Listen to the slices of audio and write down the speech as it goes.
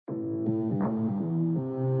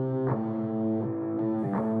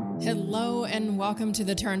Hello and welcome to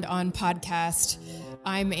the Turned On podcast.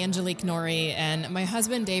 I'm Angelique Nori, and my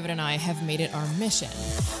husband David and I have made it our mission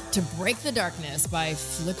to break the darkness by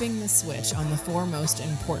flipping the switch on the four most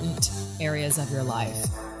important areas of your life: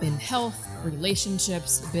 in health,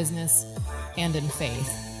 relationships, business, and in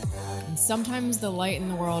faith. And sometimes the light in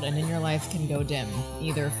the world and in your life can go dim,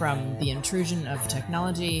 either from the intrusion of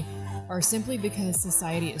technology or simply because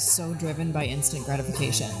society is so driven by instant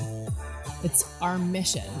gratification. It's our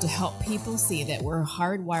mission to help people see that we're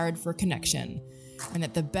hardwired for connection and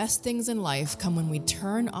that the best things in life come when we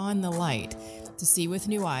turn on the light to see with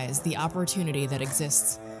new eyes the opportunity that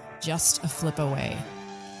exists just a flip away.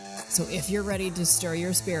 So if you're ready to stir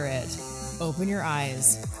your spirit, open your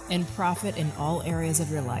eyes, and profit in all areas of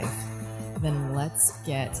your life, then let's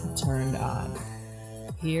get turned on.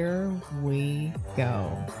 Here we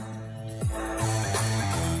go.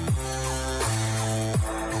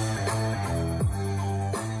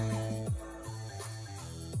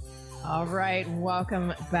 All right,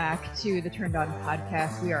 welcome back to the Turned On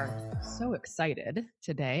podcast. We are so excited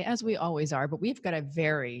today, as we always are, but we've got a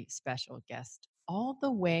very special guest all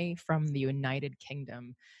the way from the United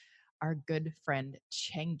Kingdom, our good friend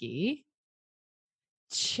Chengi.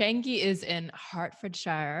 Chengi is in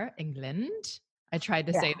Hertfordshire, England. I tried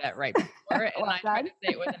to say that right before, and I tried to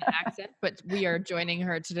say it with an accent, but we are joining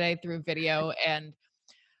her today through video, and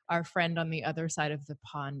our friend on the other side of the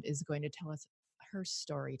pond is going to tell us her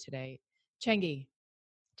story today. Chengi,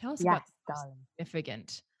 tell us about the most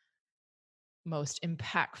significant, most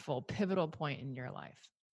impactful, pivotal point in your life.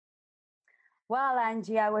 Well,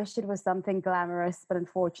 Angie, I wish it was something glamorous, but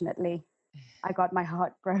unfortunately, I got my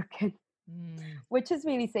heart broken, which is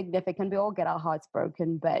really significant. We all get our hearts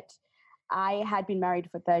broken, but I had been married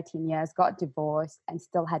for 13 years, got divorced, and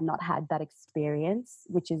still had not had that experience,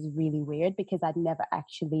 which is really weird because I'd never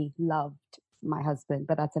actually loved my husband,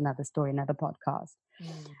 but that's another story, another podcast.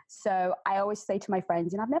 So I always say to my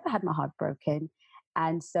friends, I've never had my heart broken.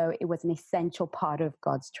 And so it was an essential part of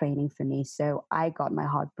God's training for me. So I got my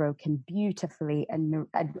heart broken beautifully and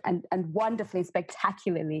wonderfully,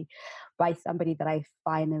 spectacularly by somebody that I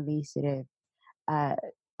finally sort of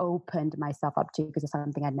opened myself up to because of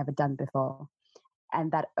something I'd never done before.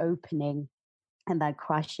 And that opening and that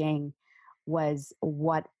crushing was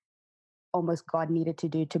what almost God needed to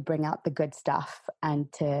do to bring out the good stuff and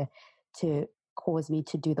to cause me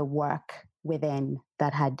to do the work within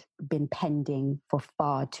that had been pending for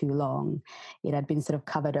far too long. It had been sort of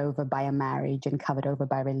covered over by a marriage and covered over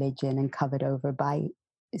by religion and covered over by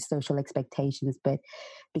social expectations. But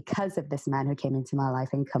because of this man who came into my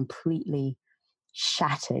life and completely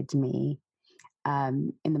shattered me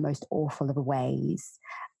in the most awful of ways,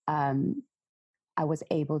 I was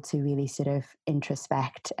able to really sort of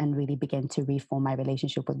introspect and really begin to reform my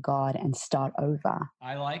relationship with God and start over.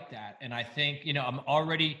 I like that. And I think, I'm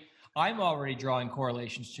already drawing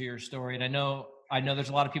correlations to your story. And I know there's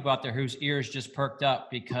a lot of people out there whose ears just perked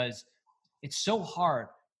up because it's so hard.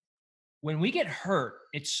 When we get hurt,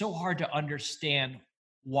 it's so hard to understand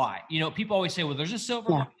why. People always say, well, there's a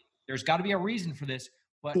silver lining. There's got to be a reason for this.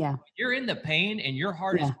 But when you're in the pain and your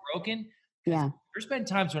heart is broken, there's been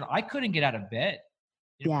times when I couldn't get out of bed.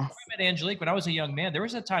 Before I met Angelique, when I was a young man, there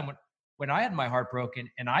was a time when I had my heart broken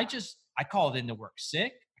and I called in to work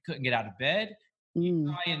sick. I couldn't get out of bed. You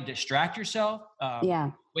try and distract yourself.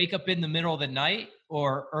 Wake up in the middle of the night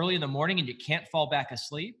or early in the morning and you can't fall back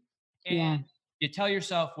asleep. And you tell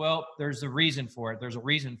yourself, well, there's a reason for it. There's a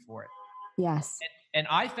reason for it. Yes. And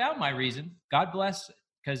I found my reason. God bless,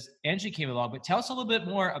 because Angie came along. But tell us a little bit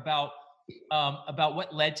more about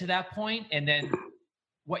what led to that point and then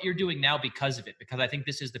what you're doing now because of it, because I think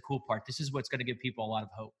this is the cool part. This is what's going to give people a lot of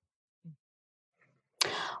hope.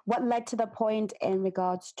 What led to the point in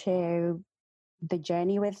regards to the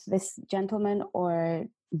journey with this gentleman or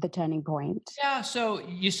the turning point? Yeah. So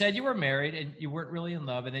you said you were married and you weren't really in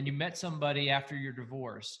love, and then you met somebody after your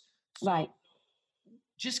divorce. So right.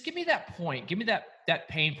 Just give me that point. Give me that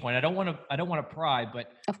pain point. I don't want to pry,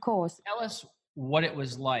 but of course, tell us what it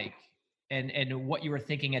was like and what you were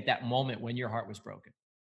thinking at that moment when your heart was broken.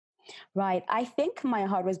 Right. I think my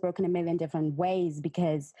heart was broken a million different ways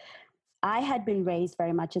because I had been raised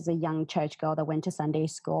very much as a young church girl that went to Sunday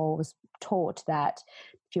school, was taught that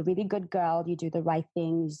if you're a really good girl, you do the right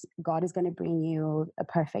things, God is going to bring you a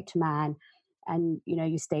perfect man. And,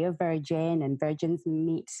 you stay a virgin and virgins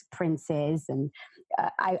meet princes. And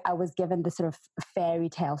I was given the sort of fairy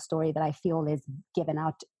tale story that I feel is given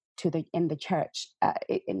out in the church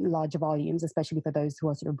in large volumes, especially for those who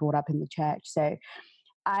are sort of brought up in the church. So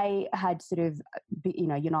I had sort of,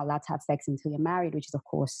 you're not allowed to have sex until you're married, which is of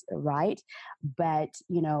course right. But,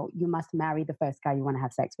 you must marry the first guy you want to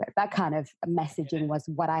have sex with. That kind of messaging was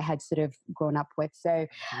what I had sort of grown up with. So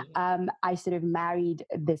I sort of married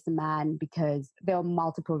this man because there were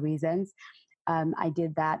multiple reasons. I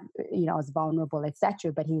did that, I was vulnerable,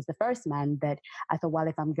 etc. But he's the first man that I thought, well,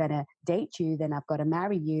 if I'm going to date you, then I've got to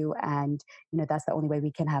marry you. And, that's the only way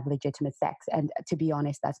we can have legitimate sex. And to be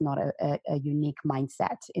honest, that's not a unique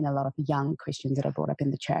mindset in a lot of young Christians that are brought up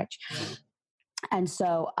in the church. Yeah. And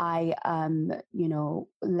so I,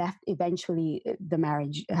 left. Eventually, the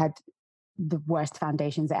marriage had the worst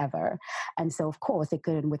foundations ever. And so, of course, it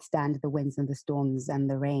couldn't withstand the winds and the storms and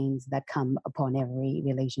the rains that come upon every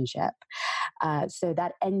relationship. So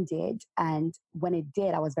that ended. And when it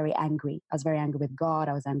did, I was very angry. I was very angry with God.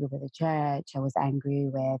 I was angry with the church. I was angry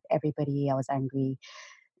with everybody. I was angry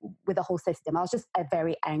with the whole system. I was just a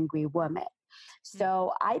very angry woman.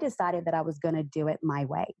 So I decided that I was going to do it my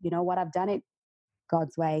way. You know what? I've done it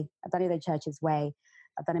God's way. I've done it the church's way.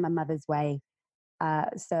 I've done it my mother's way.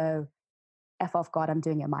 So F off God, I'm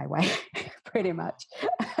doing it my way, pretty much.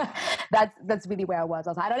 That's really where I was.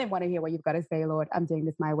 I was like, I don't even want to hear what you've got to say, Lord. I'm doing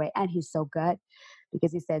this my way. And he's so good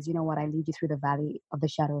because he says, you know what? I lead you through the valley of the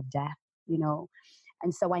shadow of death,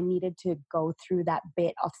 And so I needed to go through that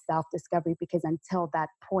bit of self-discovery because until that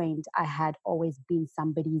point, I had always been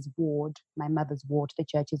somebody's ward, my mother's ward, the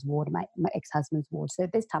church's ward, my ex-husband's ward. So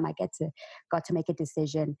this time I got to make a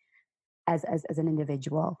decision as an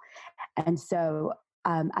individual. And so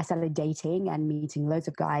I started dating and meeting loads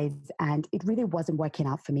of guys, and it really wasn't working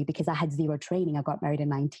out for me because I had zero training. I got married at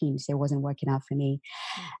 19, so it wasn't working out for me.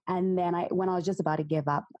 And then when I was just about to give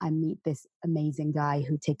up, I meet this amazing guy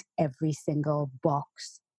who ticked every single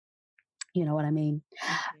box. You know what I mean?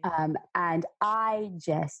 Mm-hmm. And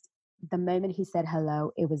the moment he said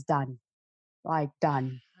hello, it was done. Like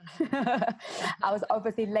done. I was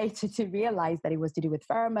obviously later to realize that it was to do with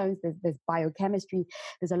pheromones. There's biochemistry.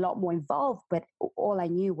 There's a lot more involved. But all I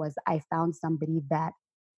knew was I found somebody that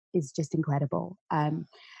is just incredible. And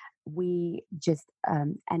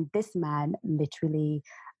this man literally,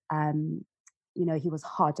 he was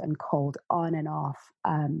hot and cold, on and off.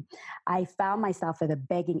 I found myself at the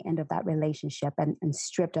begging end of that relationship and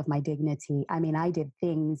stripped of my dignity. I mean, I did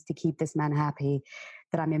things to keep this man happy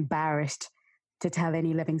that I'm embarrassed to tell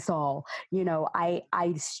any living soul.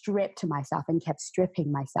 I stripped myself and kept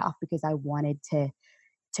stripping myself because I wanted to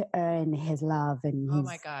earn his love and his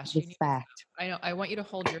my gosh, respect. I want you to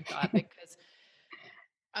hold your thought because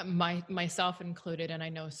myself included, and I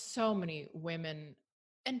know so many women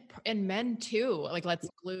and men too. Like, let's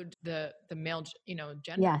exclude the male,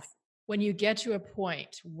 gender. Yes. When you get to a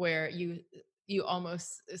point where you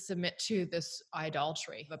almost submit to this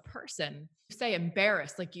idolatry of a person, say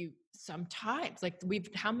embarrassed, like you sometimes, like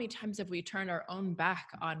how many times have we turned our own back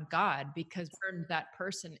on God because we turned that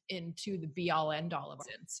person into the be all end all of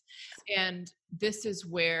it. And this is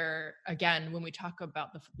where, again, when we talk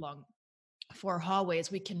about the long four hallways,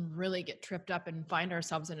 we can really get tripped up and find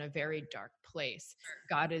ourselves in a very dark place.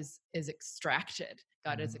 God is extracted.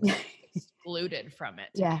 God is excluded from it.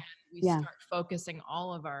 Yeah. And we start focusing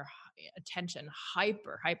all of our attention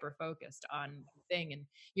hyper focused on the thing, and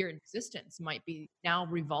your existence might be now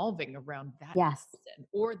revolving around that. Yes. Person,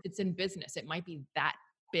 or it's in business. It might be that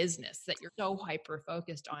business that you're so hyper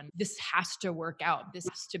focused on. This has to work out. This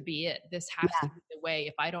has to be it. This has to be the way.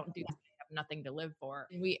 If I don't do this, I have nothing to live for.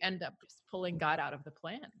 And we end up just pulling God out of the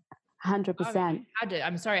plan. 100%.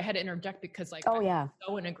 I'm sorry, I had to interject because I'm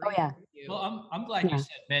so in agreement with you. Well, I'm glad you said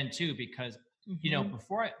men too, because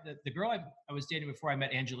before the girl I was dating before I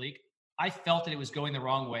met Angelique, I felt that it was going the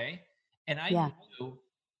wrong way, and I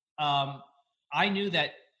knew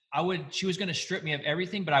that she was going to strip me of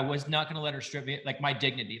everything, but I was not going to let her strip me, like, my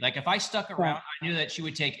dignity. Like, if I stuck around, I knew that she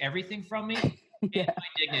would take everything from me and my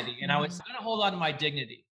dignity, and I was going to hold on to my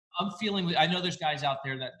dignity. I know there's guys out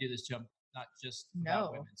there that do this too. Not just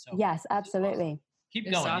about women. So yes, absolutely.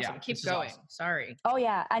 Keep going. Awesome. Yeah, keep going. Awesome. Sorry. Oh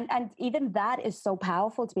yeah. And even that is so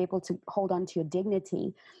powerful to be able to hold on to your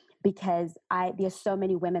dignity, because there's so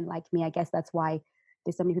many women like me. I guess that's why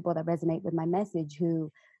there's so many people that resonate with my message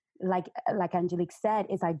who, like Angelique said,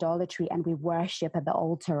 is idolatry, and we worship at the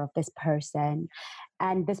altar of this person,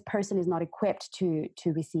 and this person is not equipped to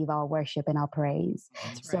receive our worship and our praise.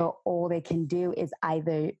 So all they can do is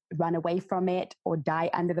either run away from it or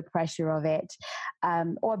die under the pressure of it,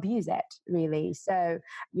 or abuse it, really. So,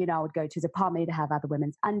 I would go to his apartment to have other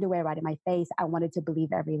women's underwear right in my face. I wanted to believe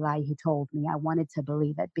every lie he told me. I wanted to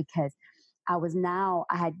believe it because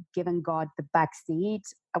I had given God the back seat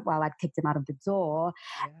while I'd kicked him out of the door.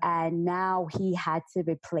 Yeah. And now he had to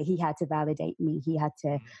validate me. He had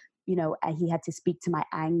to, and he had to speak to my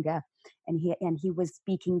anger, and he was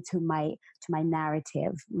speaking to my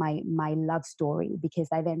narrative, my love story, because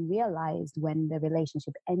I then realized when the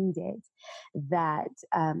relationship ended that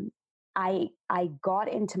I got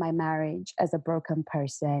into my marriage as a broken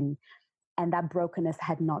person, and that brokenness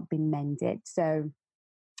had not been mended. So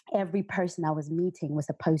every person I was meeting was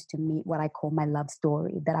supposed to meet what I call my love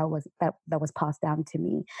story that was passed down to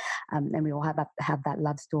me, and we all have that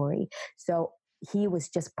love story. So he was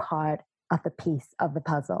just part of the piece of the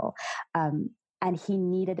puzzle, and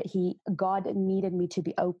God needed me to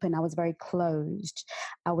be open. I was very closed.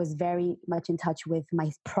 I was very much in touch with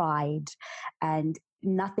my pride, and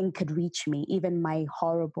nothing could reach me. Even my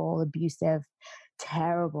horrible, abusive,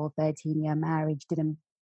 terrible 13-year marriage didn't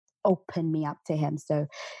open me up to him. So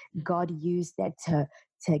God used that to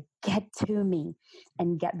get to me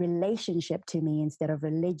and get relationship to me instead of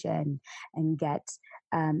religion, and get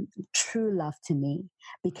true love to me.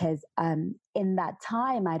 Because in that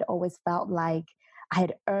time, I'd always felt like I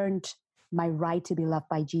had earned my right to be loved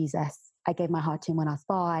by Jesus. I gave my heart to him when I was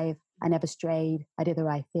 5. I never strayed. I did the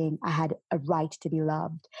right thing. I had a right to be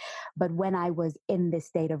loved. But when I was in this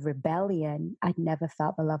state of rebellion, I'd never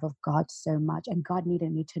felt the love of God so much. And God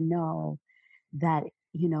needed me to know that,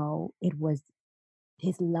 it was,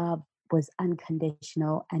 his love was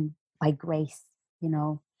unconditional and by grace,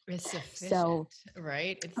 It's sufficient, so,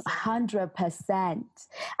 right? It's 100%.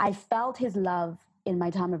 I felt his love in my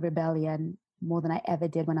time of rebellion more than I ever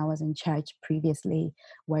did when I was in church previously,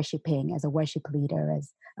 worshiping as a worship leader,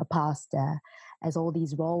 as a pastor, as all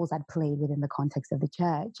these roles I'd played within the context of the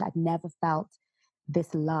church. I'd never felt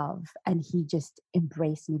this love, and he just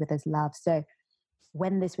embraced me with his love. So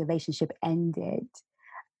when this relationship ended,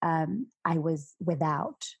 I was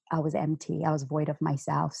empty. I was void of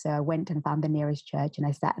myself. So I went and found the nearest church, and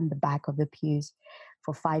I sat in the back of the pews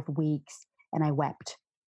for 5 weeks, and I wept.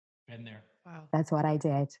 Been there. Wow. That's what I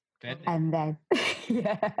did. And then,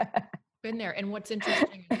 Been there. And what's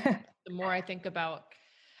interesting, the more I think about,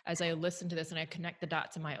 as I listen to this and I connect the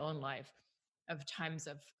dots in my own life of times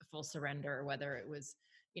of full surrender, whether it was,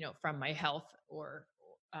 from my health or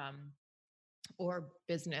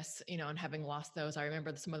business, and having lost those, I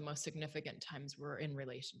remember some of the most significant times were in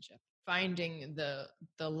relationship. Finding the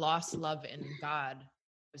lost love in God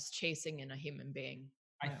was chasing in a human being.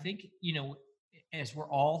 I think, as we're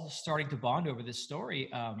all starting to bond over this story,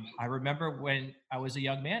 I remember when I was a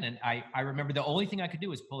young man, and I remember the only thing I could do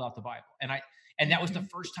was pull out the Bible. And that was the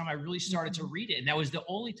first time I really started to read it. And that was the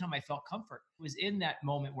only time I felt comfort. It was in that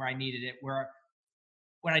moment where I needed it, where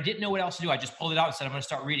when I didn't know what else to do, I just pulled it out and said, I'm going to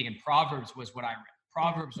start reading. And Proverbs was what I read.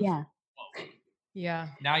 Proverbs was, whoa. Yeah.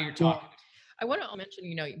 Now you're talking. I want to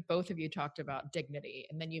mention, both of you talked about dignity,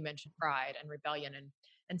 and then you mentioned pride and rebellion.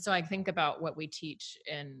 And so I think about what we teach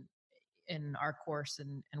in our course,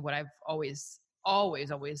 and what I've always,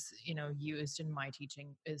 used in my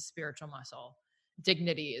teaching is spiritual muscle.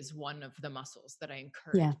 Dignity is one of the muscles that I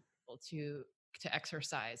encourage people to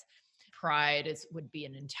exercise. Pride would be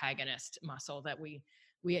an antagonist muscle that we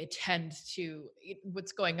tend to,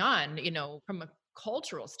 what's going on, from a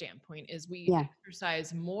cultural standpoint, is we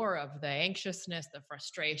exercise more of the anxiousness, the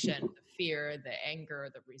frustration, the fear, the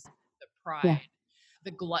anger, the resentment, the pride,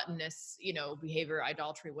 the gluttonous, behavior,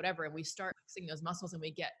 idolatry, whatever. And we start fixing those muscles, and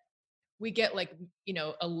we get like,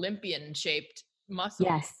 Olympian shaped muscles.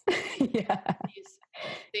 Yes. These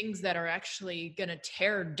things that are actually going to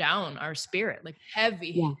tear down our spirit, like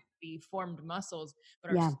heavy formed muscles,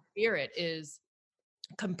 but our spirit is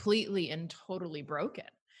completely and totally broken.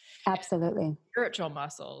 Absolutely. And spiritual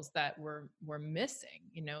muscles that we're missing,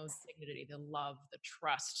 dignity, the love, the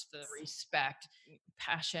trust, the respect,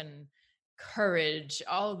 passion, courage,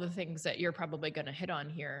 all of the things that you're probably going to hit on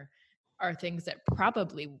here are things that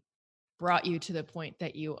probably brought you to the point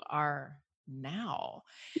that you are now.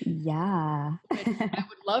 Yeah. I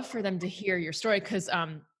would love for them to hear your story, because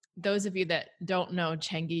those of you that don't know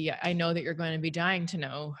Chengi, I know that you're going to be dying to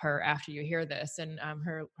know her after you hear this. And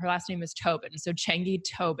her last name is Tobin. So Chengi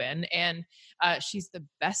Tobin. And she's the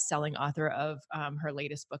best-selling author of her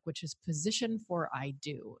latest book, which is Position for I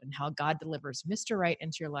Do, and how God delivers Mr. Right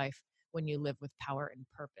into your life when you live with power and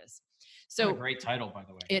purpose. So what a great title, by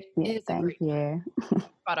the way. It is a great title.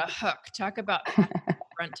 About a hook. Talk about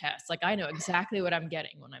front test. Like, I know exactly what I'm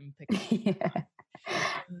getting when I'm picking.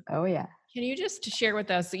 Oh yeah. Can you just share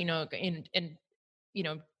with us, take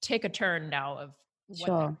a turn now of what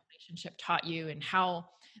that relationship taught you, and how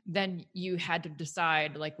then you had to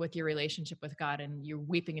decide, like with your relationship with God, and you're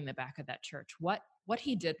weeping in the back of that church, what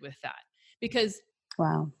he did with that? because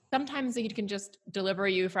wow, sometimes it can just deliver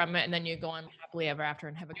you from it and then you go on happily ever after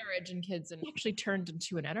and have a marriage and kids, and it actually turned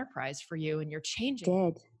into an enterprise for you and you're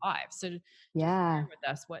changing lives. So just share with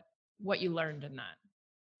us what you learned in that.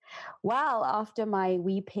 Well, after my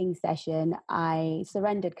weeping session, I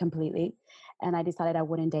surrendered completely and I decided I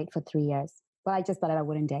wouldn't date for 3 years. Well, I just thought I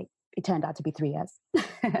wouldn't date. It turned out to be 3 years.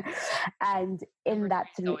 And in that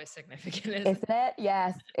always significant, isn't it?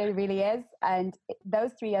 Yes, it really is. And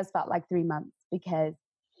those 3 years felt like 3 months because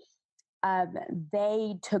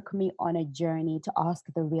they took me on a journey to ask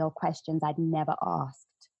the real questions I'd never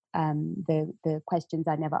asked. The questions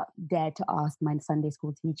I never dared to ask my Sunday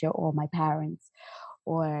school teacher or my parents,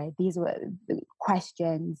 or these were the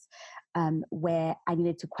questions where I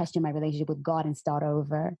needed to question my relationship with God and start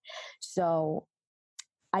over. So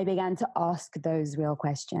I began to ask those real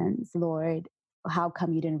questions. Lord, how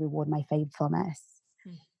come you didn't reward my faithfulness?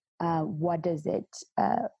 What does it,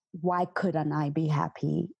 why couldn't I be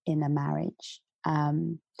happy in a marriage?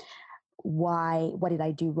 What did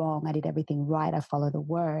I do wrong? I did everything right. I followed the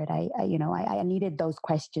word. I needed those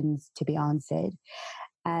questions to be answered.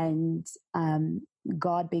 And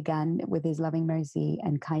God began with his loving mercy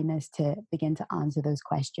and kindness to begin to answer those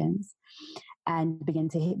questions and begin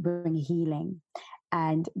to bring healing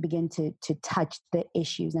and begin to touch the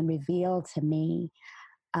issues and reveal to me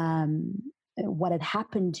what had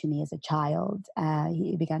happened to me as a child.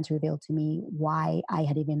 He began to reveal to me why I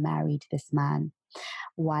had even married this man,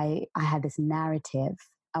 why I had this narrative,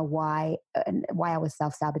 why I was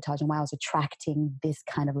self-sabotaging, why I was attracting this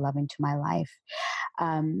kind of love into my life.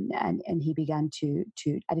 And he began to,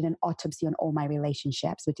 I did an autopsy on all my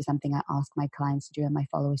relationships, which is something I ask my clients to do and my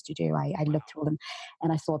followers to do. I looked through them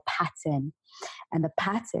and I saw a pattern. And the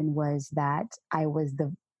pattern was that I was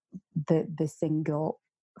the single,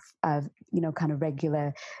 kind of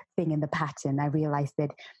regular thing in the pattern. I realized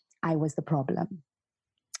that I was the problem.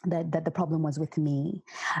 That the problem was with me.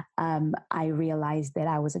 I realized that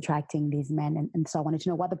I was attracting these men. And so I wanted to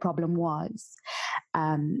know what the problem was.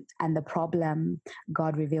 And the problem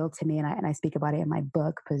God revealed to me, and I speak about it in my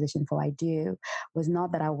book, Position for I Do, was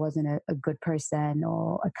not that I wasn't a good person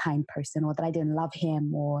or a kind person, or that I didn't love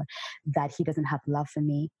him, or that he doesn't have love for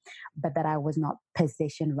me, but that I was not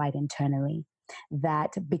positioned right internally.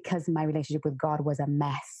 That because my relationship with God was a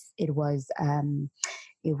mess, it was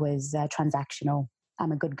transactional.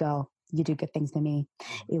 I'm a good girl. You do good things to me.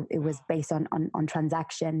 It was based on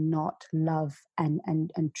transaction, not love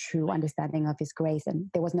and true understanding of his grace. And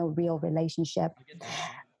there was no real relationship.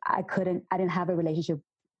 I didn't have a relationship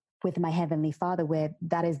with my Heavenly Father where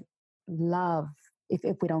that is love.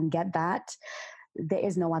 If we don't get that, there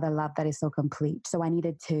is no other love that is so complete. So I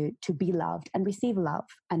needed to be loved and receive love.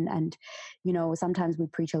 And sometimes we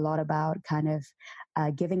preach a lot about kind of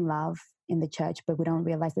giving love in the church, but we don't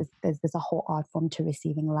realize there's a whole art form to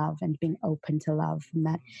receiving love and being open to love, and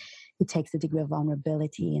that it takes a degree of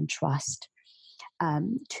vulnerability and trust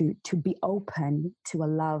to be open to a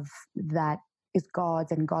love that is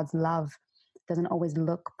God's, and God's love doesn't always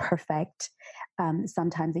look perfect.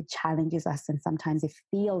 Sometimes it challenges us, and sometimes it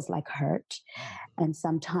feels like hurt, and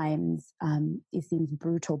sometimes it seems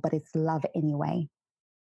brutal, but it's love anyway.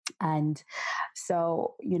 And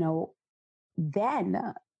so,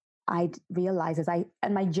 then I realized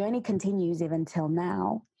and my journey continues even till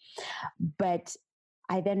now, but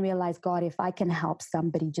I then realized, God, if I can help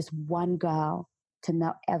somebody, just one girl, to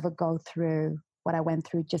not ever go through what I went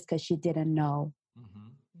through just because she didn't know,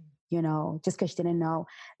 just because she didn't know,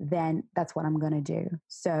 then that's what I'm going to do.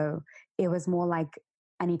 So it was more like,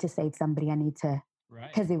 I need to save somebody. I need to,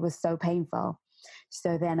 because it was so painful.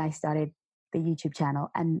 So then I started the YouTube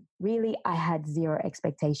channel, and really I had zero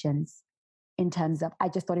expectations in terms of, I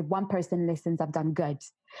just thought if one person listens, I've done good.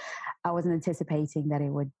 I wasn't anticipating that it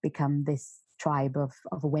would become this tribe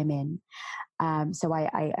of women. So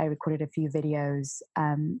I recorded a few videos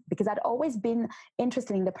because I'd always been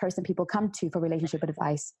interested in the person people come to for relationship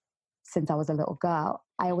advice since I was a little girl.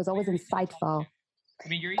 I was always insightful. I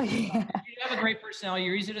mean, you're easy to talk to. You have a great personality.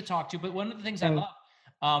 You're easy to talk to. But one of the things I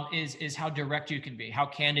love is how direct you can be, how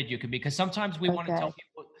candid you can be. Because sometimes we want to tell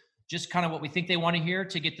people just kind of what we think they want to hear,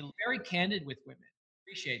 to get very candid with women.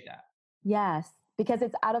 Appreciate that. Yes, because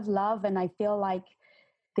it's out of love. And I feel like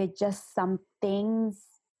they're just some things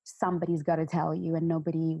somebody's got to tell you, and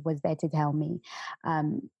nobody was there to tell me.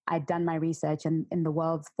 I'd done my research, and in the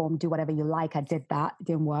world's form, do whatever you like. I did that. It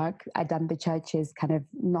didn't work. I'd done the churches, kind of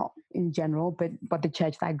not in general, but the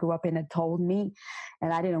church that I grew up in had told me,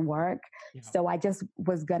 and that didn't work. Yeah. So I just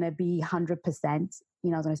was going to be 100%, I was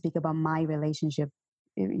going to speak about my relationship,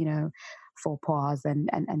 full pause and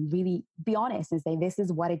really be honest and say, this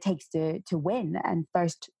is what it takes to win. And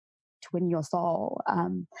first, twin your soul.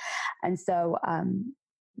 And so,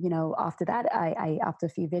 after that, after a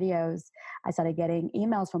few videos, I started getting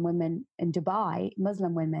emails from women in Dubai,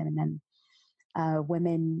 Muslim women, and then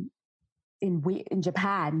women in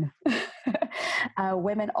Japan,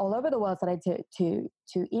 women all over the world started to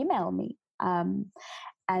email me.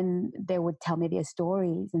 And they would tell me their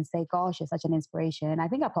stories and say, gosh, you're such an inspiration. I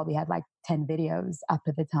think I probably had like 10 videos up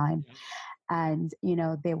at the time. And,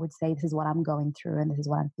 they would say, this is what I'm going through and this is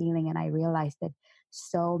what I'm feeling. And I realized that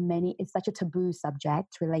it's such a taboo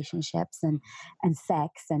subject, relationships and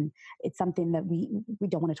sex. And it's something that we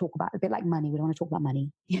don't want to talk about. A bit like money. We don't want to talk about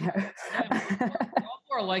money, Yeah, we're all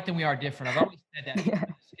more alike than we are different. I've always said that. Yeah.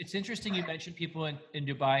 It's interesting you mentioned people in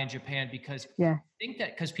Dubai and Japan, because Yeah. I think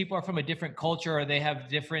that because people are from a different culture or they have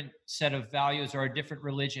different set of values or a different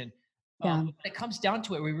religion. Yeah. When it comes down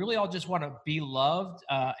to it, we really all just want to be loved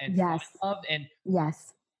and find love. And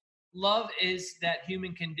love is that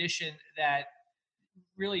human condition that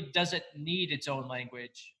really doesn't need its own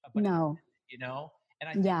language. No. And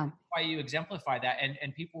I think that's why you exemplify that.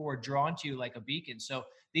 And people were drawn to you like a beacon. So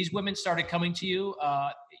these women started coming to you,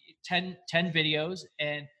 10 videos.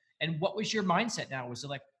 And what was your mindset now? Was it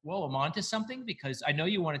like, whoa, I'm onto something? Because I know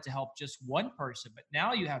you wanted to help just one person, but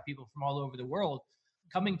now you have people from all over the world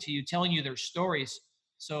coming to you, telling you their stories.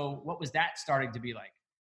 So what was that starting to be like?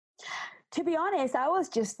 To be honest, I was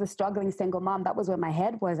just the struggling single mom. That was where my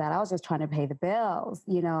head was at. I was just trying to pay the bills.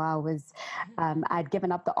 I'd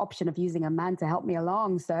given up the option of using a man to help me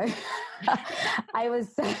along. So I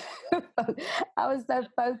was so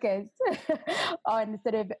focused on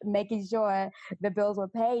sort of making sure the bills were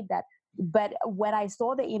paid but when I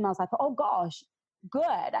saw the emails, I thought, oh gosh, good.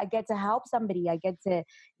 I get to help somebody. I get to,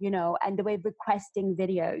 and they were requesting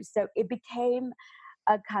videos. So it became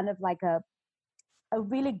a kind of like a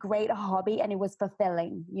really great hobby, and it was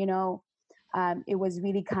fulfilling. It was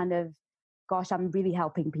really kind of, gosh, I'm really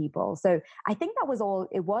helping people. So I think that was all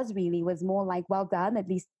it was. Really was more like, well done, at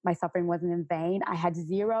least my suffering wasn't in vain. I had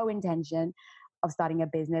zero intention of starting a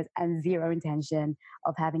business and zero intention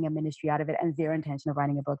of having a ministry out of it and zero intention of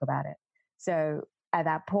writing a book about it. So at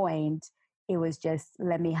that point, it was just,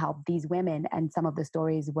 let me help these women. And some of the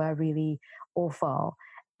stories were really awful.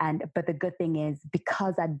 But the good thing is,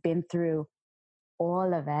 because I'd been through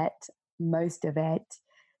all of it, most of it,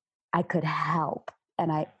 I could help.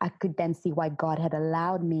 And I could then see why God had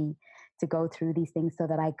allowed me to go through these things so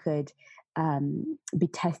that I could be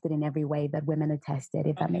tested in every way that women are tested,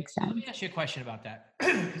 if that makes sense. Let me ask you a question about that,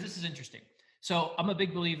 because this is interesting. So I'm a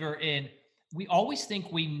big believer in, we always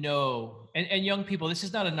think we know, and young people, this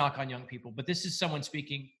is not a knock on young people, but this is someone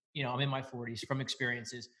speaking, I'm in my 40s from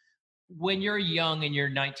experiences. When you're young and you're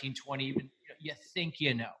 19, 20, even, you think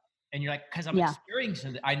you know. And you're like, because I'm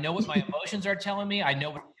experiencing it. I know what my emotions are telling me. I know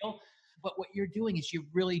what I feel. But what you're doing is you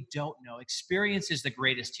really don't know. Experience is the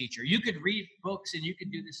greatest teacher. You could read books and you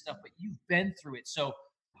could do this stuff, but you've been through it. So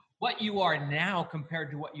what you are now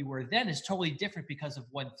compared to what you were then is totally different because of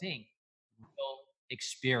one thing: real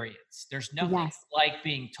experience. There's nothing like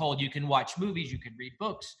being told. You can watch movies, you can read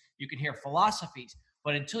books, you can hear philosophies,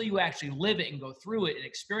 but until you actually live it and go through it and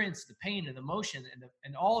experience the pain and emotion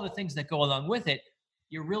and all the things that go along with it,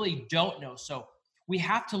 you really don't know. So we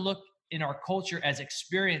have to look in our culture as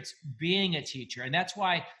experience being a teacher. And that's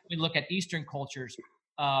why we look at Eastern cultures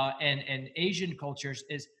and Asian cultures,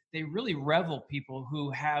 is they really revel people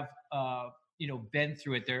who have, been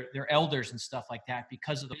through it, their elders and stuff like that,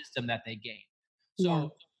 because of the wisdom that they gain.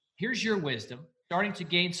 So here's your wisdom, starting to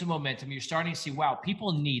gain some momentum. You're starting to see, wow,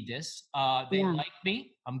 people need this. They like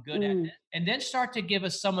me. I'm good at it. And then start to give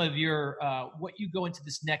us some of your, what you go into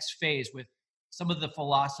this next phase with, some of the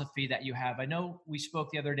philosophy that you have. I know we spoke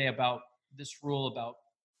the other day about this rule, about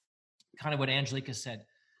kind of what Angelica said,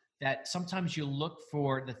 that sometimes you look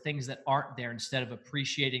for the things that aren't there instead of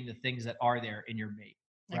appreciating the things that are there in your mate,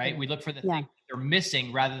 right? We look for the things that they're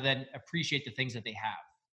missing rather than appreciate the things that they have.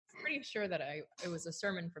 I'm pretty sure that it was a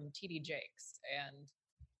sermon from T.D. Jakes, and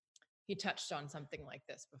he touched on something like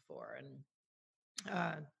this before. And,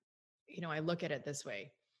 I look at it this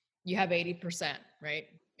way. You have 80%, right?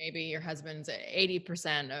 Maybe your husband's at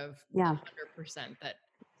 80% of 100% that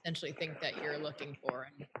essentially think that you're looking for.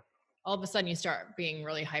 And all of a sudden you start being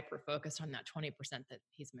really hyper-focused on that 20% that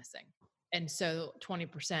he's missing. And so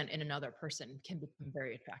 20% in another person can become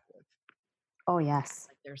very attractive. Oh, yes.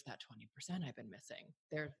 Like, there's that 20% I've been missing.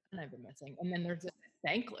 And then there's a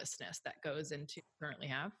thanklessness that goes into currently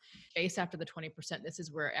have. Chase after the 20%, this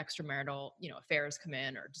is where extramarital, affairs come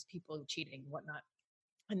in, or just people cheating, whatnot.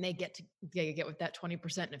 And they get with that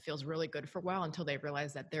 20%, and it feels really good for a while until they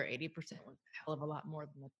realize that their 80% was a hell of a lot more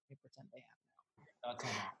than the 20% they have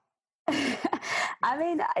now. I I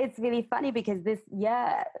mean, it's really funny because this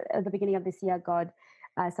year, at the beginning of this year, God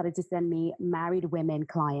started to send me married women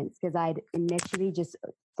clients because I'd initially just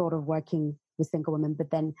thought of working with single women, but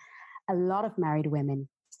then a lot of married women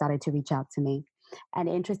started to reach out to me. And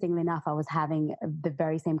interestingly enough, I was having the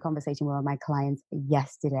very same conversation with one of my clients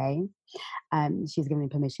yesterday. She's given me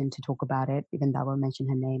permission to talk about it, even though I won't mention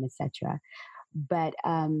her name, etc. But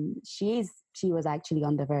she was actually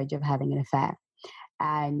on the verge of having an affair.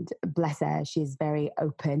 And bless her, she's very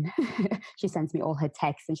open. She sends me all her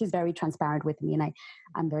texts and she's very transparent with me. And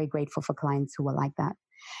I'm very grateful for clients who are like that.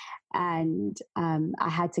 And I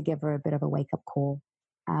had to give her a bit of a wake-up call.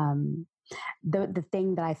 The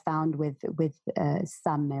thing that I found with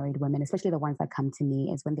some married women, especially the ones that come to me,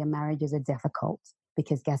 is when their marriages are difficult.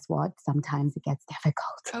 Because guess what? Sometimes it gets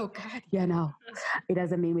difficult. Oh God! You know, it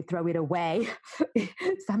doesn't mean we throw it away.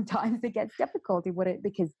 Sometimes it gets difficult.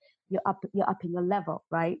 Because you're upping your level,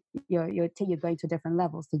 right? You're going to a different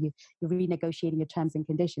level. So you're renegotiating your terms and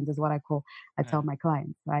conditions, is what I tell my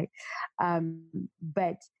clients, right?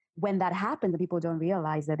 But when that happens, people don't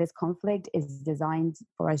realize that this conflict is designed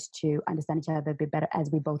for us to understand each other a bit better as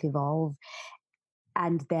we both evolve,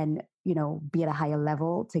 and then, be at a higher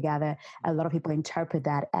level together. A lot of people interpret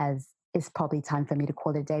that as it's probably time for me to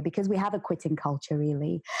call it a day because we have a quitting culture,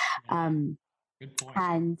 really. Good point.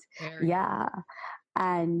 And yeah.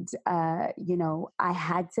 And, I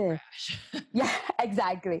had to, yeah,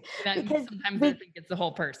 exactly. Because sometimes I think it's the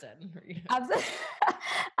whole person.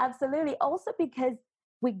 Absolutely. Also because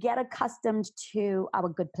we get accustomed to our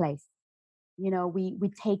good place. We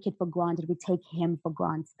take it for granted. We take him for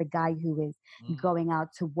granted, the guy who is going out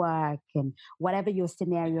to work and whatever your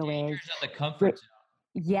scenario is. The comfort zone.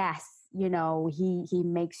 Yes. He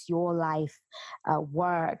makes your life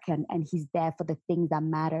work and he's there for the things that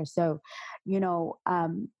matter. So,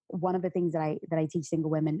 one of the things that I teach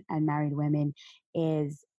single women and married women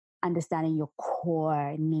is understanding your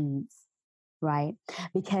core needs. Right?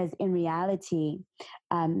 Because in reality,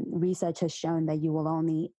 research has shown that you will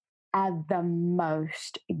only at the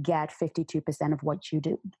most get 52% of what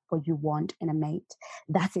you want in a mate.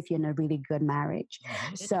 That's if you're in a really good marriage.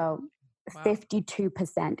 So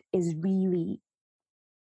 52% is really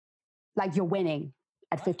like you're winning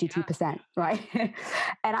at 52%, right?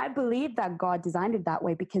 And I believe that God designed it that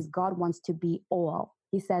way because God wants to be all.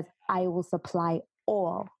 He says, I will supply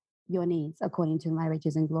all your needs according to my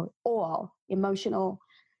riches and glory. All emotional,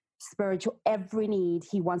 spiritual, every need.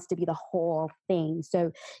 He wants to be the whole thing.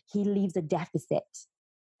 So he leaves a deficit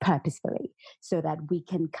purposefully so that we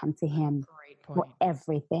can come to him for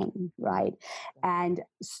everything, right? And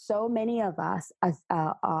so many of us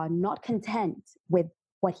are not content with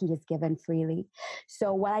what he has given freely.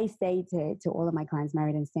 So what I say to all of my clients,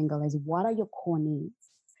 married and single, is what are your core needs?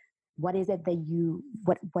 What is it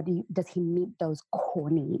that does he meet those core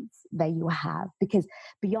needs that you have? Because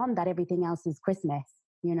beyond that, everything else is Christmas,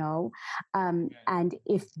 and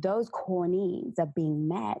if those core needs are being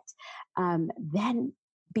met, then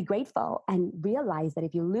be grateful and realize that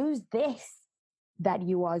if you lose this that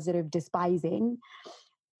you are sort of despising,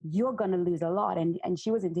 you're going to lose a lot. And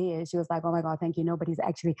she was in tears. She was like, oh my God, thank you. Nobody's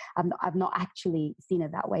actually, I've not actually seen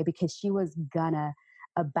it that way, because she was gonna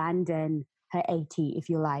abandon her 80, if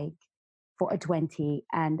you like, for a 20.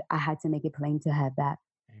 And I had to make it plain to her that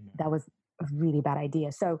that was a really bad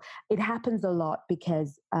idea. So it happens a lot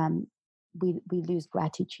because we lose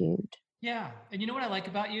gratitude. Yeah. And you know what I like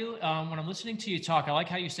about you? When I'm listening to you talk, I like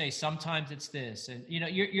how you say, sometimes it's this, and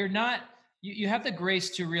you're not, you have the grace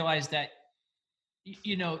to realize that,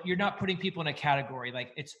 you're not putting people in a category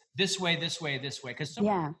like it's this way, this way, this way. Cause so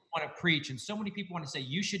many people want to preach and so many people want to say,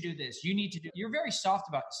 you should do this. You need to do, you're very soft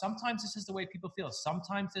about it. Sometimes this is the way people feel.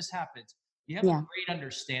 Sometimes this happens. You have a great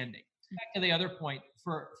understanding. Back to the other point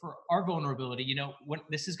for our vulnerability, when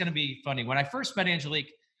this is going to be funny. When I first met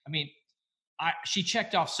Angelique, she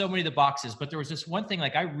checked off so many of the boxes, but there was this one thing,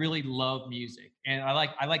 like I really love music, and I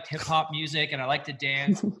liked hip hop music, and I like to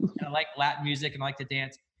dance, and I like Latin music, and I like to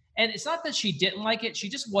dance. And it's not that she didn't like it. She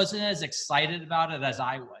just wasn't as excited about it as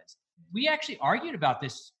I was. We actually argued about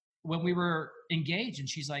this when we were engaged, and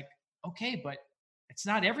she's like, okay, but it's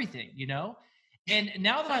not everything, And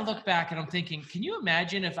now that I look back and I'm thinking, can you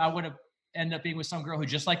imagine if I would have ended up being with some girl who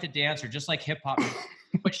just liked to dance or just like hip hop,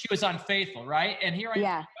 but she was unfaithful, right? And here I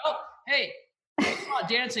am, oh, hey, we're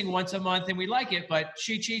dancing once a month and we like it, but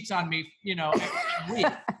she cheats on me, every week.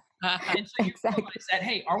 And so you realize that,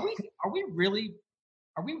 hey, are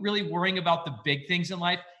we really worrying about the big things in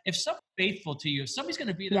life? If someone's faithful to you, if somebody's going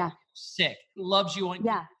to be there sick, loves you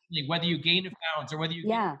unconditionally, whether you gain a pounds or whether you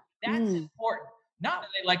gain, that's important. Not that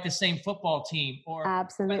they like the same football team or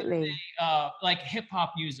Absolutely. like hip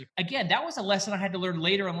hop music. Again, that was a lesson I had to learn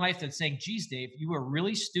later in life that's saying, geez, Dave, you were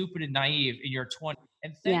really stupid and naive in your 20s.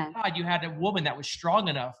 And thank God you had a woman that was strong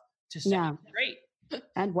enough to set you straight.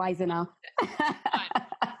 And wise enough.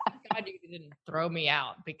 God, you didn't throw me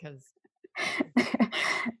out because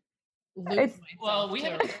well, we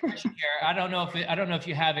have an expression here. I don't know if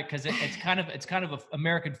you have it because it's kind of an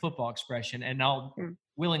American football expression, and I'll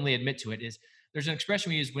willingly admit to it. Is there's an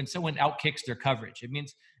expression we use when someone outkicks their coverage. It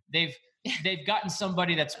means they've gotten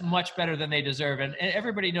somebody that's much better than they deserve, and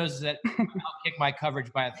everybody knows that I outkick my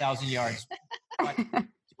coverage by 1,000 yards.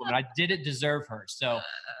 But I didn't deserve her, so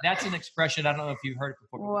that's an expression. I don't know if you've heard it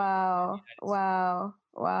before.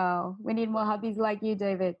 Wow! We need more hubbies like you,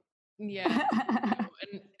 David. Yeah.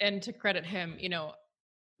 And to credit him,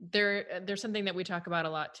 there's something that we talk about a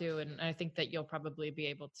lot too, and I think that you'll probably be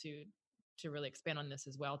able to really expand on this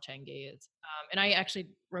as well, Changi, is and I actually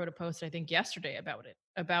wrote a post I think yesterday about it,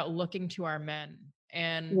 about looking to our men.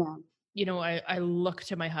 And I look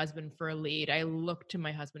to my husband for a lead, I look to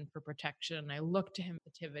my husband for protection, I look to him for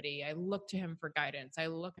activity, I look to him for guidance, I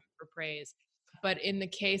look to him for praise. But in the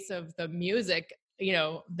case of the music,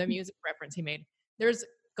 the music reference he made, there's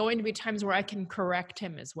going to be times where I can correct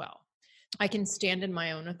him as well. I can stand in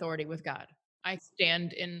my own authority with God. I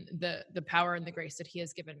stand in the power and the grace that he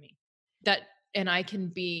has given me. And I can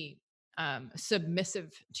be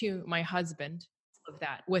submissive to my husband of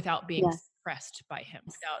that without being suppressed by him,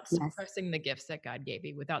 without suppressing the gifts that God gave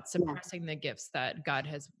me, without suppressing the gifts that God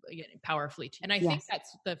has powerfully. And I think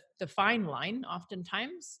that's the fine line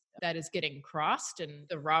oftentimes that is getting crossed in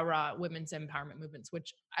the rah-rah women's empowerment movements,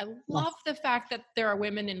 which I love the fact that there are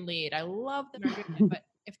women in lead. I love that they're doing it, but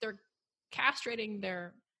if they're castrating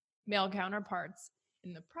their male counterparts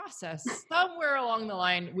in the process, somewhere along the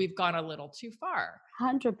line, we've gone a little too far.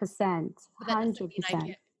 100%. 100%. I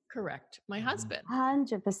can't correct my husband.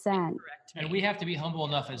 100%. And we have to be humble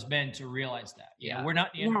enough as men to realize that. We're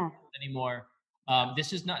not anymore.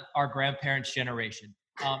 This is not our grandparents' generation.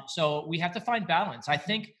 So we have to find balance. I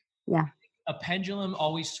think a pendulum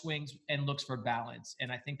always swings and looks for balance.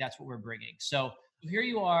 And I think that's what we're bringing. So here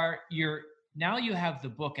you are, now you have the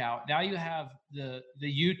book out. Now you have the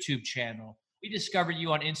YouTube channel. We discovered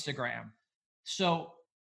you on Instagram. So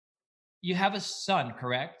you have a son,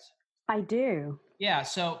 correct? I do. Yeah.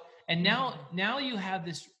 So, and now you have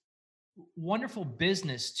this wonderful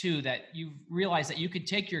business too, that you realize that you could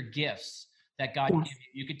take your gifts that God gave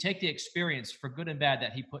you. You could take the experience for good and bad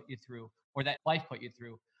that he put you through, or that life put you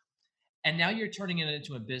through. And now you're turning it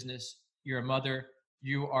into a business. You're a mother.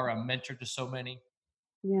 You are a mentor to so many.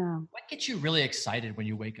 Yeah. What gets you really excited when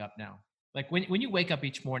you wake up now? Like when you wake up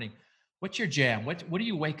each morning, what's your jam? What do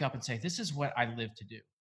you wake up and say, this is what I live to do?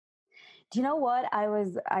 Do you know what? I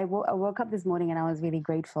woke up this morning and I was really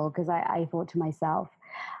grateful because I thought to myself,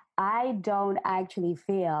 I don't actually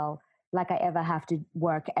feel like I ever have to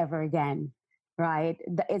work ever again. Right?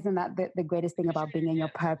 Isn't that the greatest thing about being in your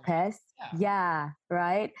purpose? Yeah.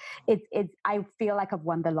 Right. I feel like I've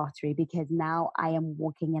won the lottery because now I am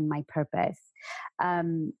walking in my purpose.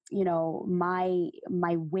 My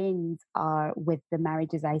wins are with the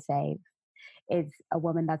marriages I save. It's a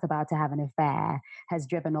woman that's about to have an affair, has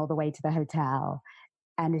driven all the way to the hotel,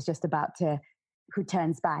 and is just about to, who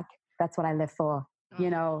turns back. That's what I live for.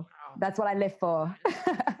 That's what I live for.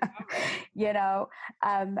 And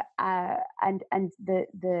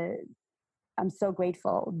I'm so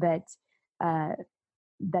grateful that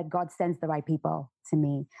God sends the right people to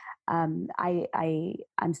me. I'm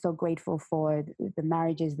so grateful for the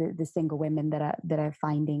marriages, the single women that are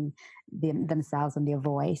finding themselves and their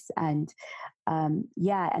voice, and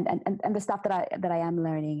the stuff that I am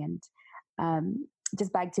learning, and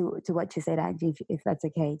just back to what you said, Angie, if that's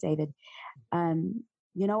okay, David.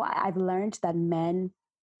 I've learned that men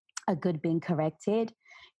are good being corrected.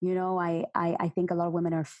 I think a lot of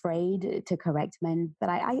women are afraid to correct men, but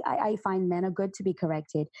I find men are good to be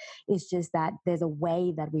corrected. It's just that there's a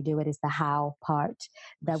way that we do it, is the how part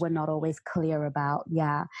that we're not always clear about.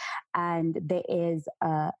 Yeah. And there is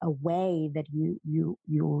a way that you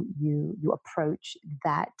approach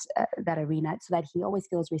that arena so that he always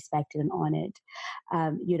feels respected and honored.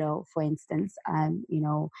 For instance,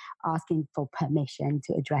 asking for permission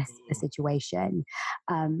to address a situation.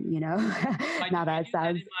 Now that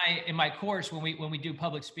sounds. In my course, when we do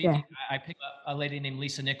public speaking, I pick up a lady named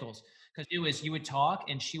Lisa Nichols, because you would talk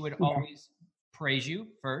and she would always praise you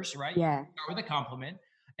first, right? Yeah. Start with a compliment,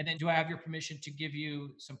 and then, do I have your permission to give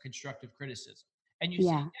you some constructive criticism? And you say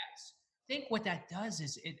yes. I think what that does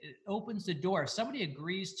is it opens the door. If somebody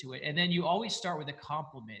agrees to it, and then you always start with a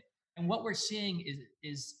compliment. And what we're seeing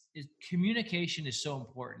is communication is so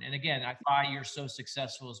important. And again, why you're so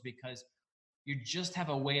successful is because you just have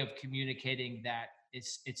a way of communicating that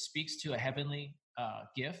it speaks to a heavenly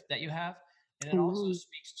gift that you have, and it also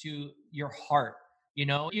speaks to your heart. You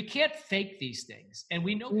know, you can't fake these things, and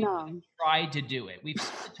we know people have tried to do it. We've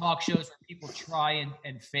seen the talk shows where people try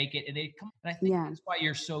and fake it, and they come. And I think that's why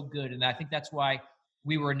you're so good, and I think that's why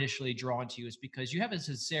we were initially drawn to you, is because you have a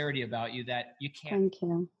sincerity about you that you can't. Thank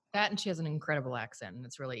you. That, and she has an incredible accent, and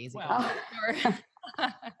it's really easy. Well,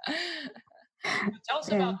 tell us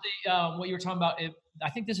about what you were talking about. I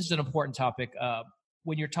think this is an important topic.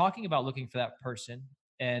 When you're talking about looking for that person,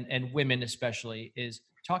 and women especially, is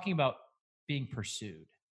talking about being pursued,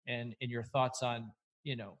 and your thoughts on,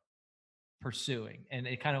 you know, pursuing. And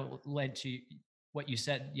it kind of led to what you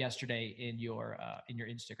said yesterday in your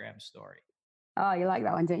Instagram story. Oh, you like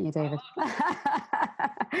that one, don't you, David?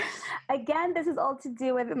 Again, this is all to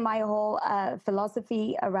do with my whole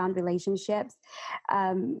philosophy around relationships,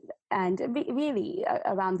 and really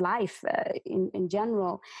around life in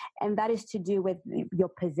general. And that is to do with your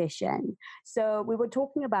position. So we were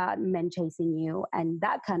talking about men chasing you, and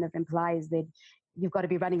that kind of implies that you've got to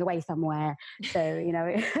be running away somewhere. So, you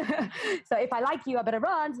know, so if I like you, I better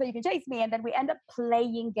run so you can chase me. And then we end up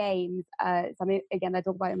playing games. Something, again, I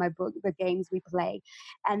talk about in my book, the games we play.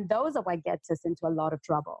 And those are what gets us into a lot of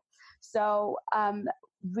trouble. So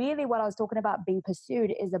really what I was talking about being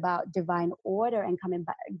pursued is about divine order and coming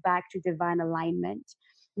back to divine alignment.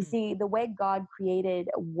 You see, the way God created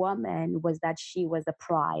a woman was that she was a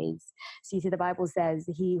prize. So you see, the Bible says,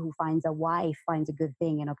 he who finds a wife finds a good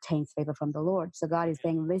thing and obtains favor from the Lord. So God is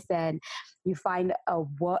saying, listen, you find a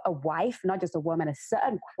wife, not just a woman, a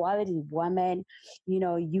certain quality woman, you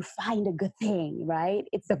know, you find a good thing, right?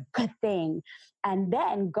 It's a good thing. And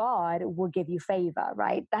then God will give you favor,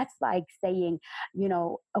 right? That's like saying, you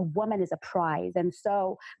know, a woman is a prize. And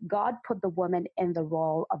so God put the woman in the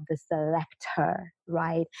role of the selector,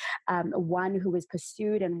 right? One who is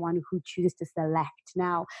pursued and one who chooses to select.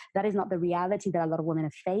 Now, that is not the reality that a lot of women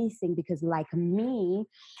are facing, because like me,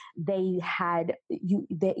 I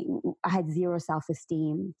had zero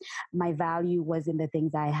self-esteem. My value was in the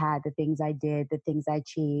things I had, the things I did, the things I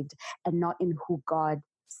achieved, and not in who God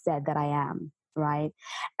said that I am. Right.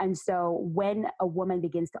 And so when a woman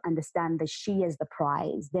begins to understand that she is the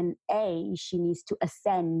prize, then she needs to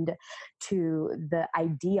ascend to the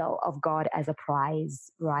ideal of God as a prize,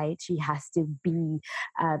 right? She has to be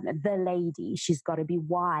the lady. She's got to be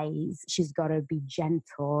wise. She's got to be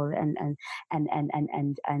gentle and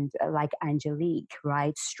like Angelique,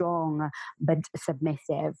 right? Strong, but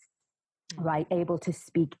submissive. Right, able to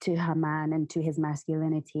speak to her man and to his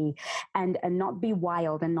masculinity, and not be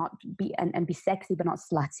wild and not be and be sexy but not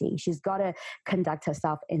slutty. She's got to conduct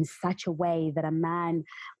herself in such a way that a man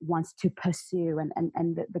wants to pursue,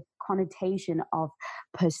 and the connotation of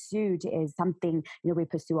pursuit is something, you know, we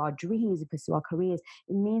pursue our dreams, we pursue our careers.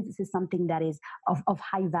 It means this is something that is of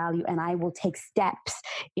high value, and I will take steps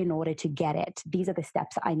in order to get it. These are the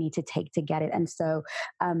steps I need to take to get it. And so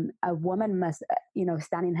a woman must, you know,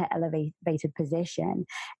 stand in her elevated position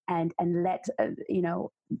and let you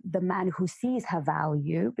know, the man who sees her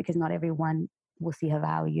value, because not everyone will see her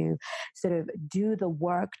value, sort of do the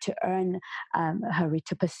work to earn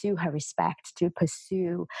to pursue her respect, to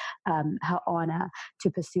pursue her honor,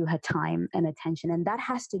 to pursue her time and attention. And that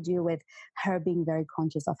has to do with her being very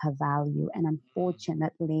conscious of her value. And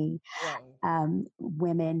unfortunately,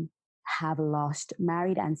 women have lost,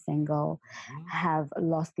 married and single, have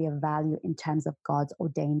lost their value in terms of God's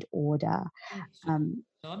ordained order.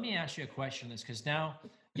 So let me ask you a question on this, because now,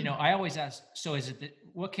 you know, I always ask, so is it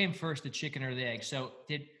what came first, the chicken or the egg? So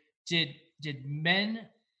did men,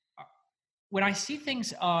 when I see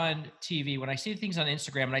things on TV, when I see things on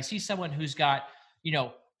Instagram, and I see someone who's got, you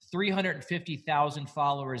know, 350,000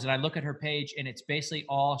 followers, and I look at her page and it's basically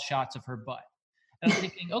all shots of her butt. And I'm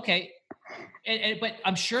thinking, okay, but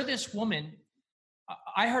I'm sure this woman,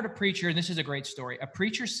 I heard a preacher, and this is a great story. A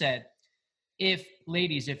preacher said,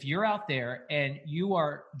 ladies, if you're out there and you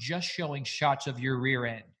are just showing shots of your rear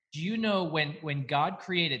end, do you know when God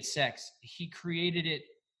created sex, he created it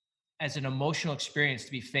as an emotional experience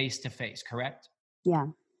to be face to face, correct? Yeah.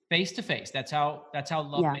 Face to face. That's how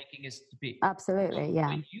lovemaking is to be. Absolutely. So yeah.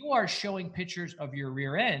 When you are showing pictures of your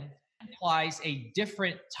rear end, it implies a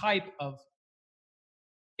different type of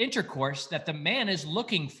intercourse that the man is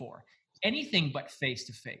looking for. Anything but face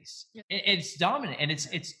to face. It's dominant, and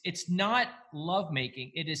it's not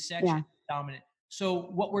lovemaking. It is sexually dominant. So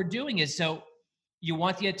what we're doing is, so you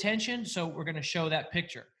want the attention, so we're going to show that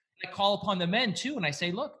picture. I call upon the men too, and I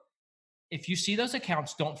say, look, if you see those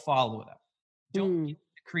accounts, don't follow them. Don't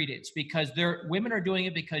credence because women are doing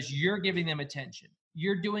it because you're giving them attention.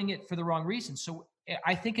 You're doing it for the wrong reason. So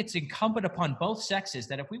I think it's incumbent upon both sexes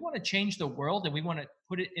that if we want to change the world and we want to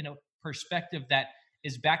put it in a perspective that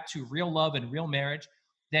is back to real love and real marriage,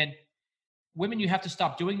 then women, you have to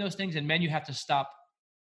stop doing those things, and men, you have to stop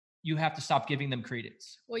giving them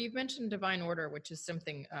credence. Well, you've mentioned divine order, which is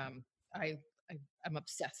something I'm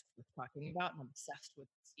obsessed with talking about. I'm obsessed with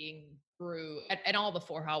seeing through at all the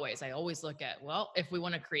four hallways. I always look at, well, if we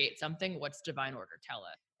want to create something, what's divine order tell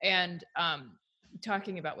us? And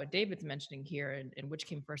talking about what David's mentioning here and which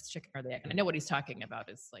came first, chicken or the egg. And I know what he's talking about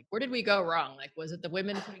is like, where did we go wrong? Like, was it the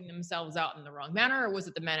women putting themselves out in the wrong manner, or was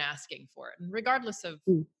it the men asking for it? And regardless of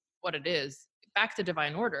what it is, back to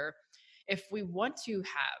divine order, if we want to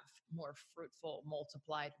have more fruitful,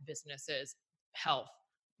 multiplied businesses, health,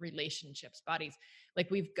 relationships, bodies,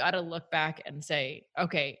 like we've got to look back and say,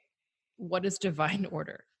 okay, what does divine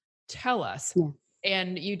order tell us? Yeah.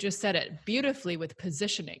 And you just said it beautifully with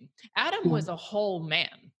positioning. Adam was a whole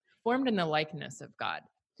man formed in the likeness of God.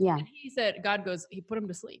 Yeah. And he said, he put him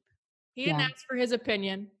to sleep. He didn't ask for his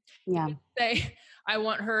opinion. Yeah. He didn't say, I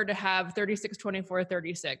want her to have 36, 24,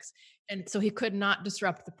 36. And so he could not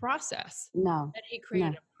disrupt the process. No. And he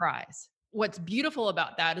created a prize. What's beautiful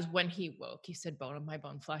about that is when he woke, he said, bone of my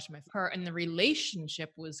bone, flesh of my flesh. And the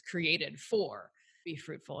relationship was created for be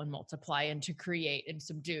fruitful and multiply and to create and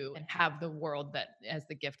subdue and have the world that as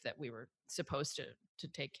the gift that we were supposed to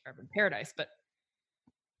take care of in paradise. But,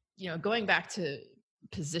 going back to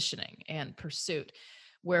positioning and pursuit,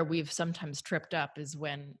 where we've sometimes tripped up is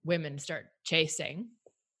when women start chasing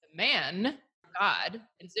the man, God,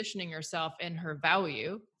 positioning herself in her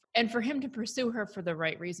value and for him to pursue her for the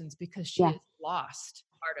right reasons, because she is lost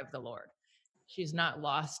heart of the Lord. She's not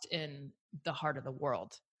lost in the heart of the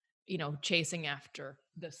world, chasing after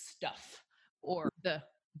the stuff or the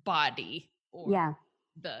body or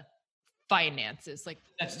the finances. Like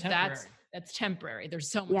that's temporary. That's temporary. There's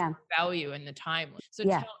so much more value in the time. So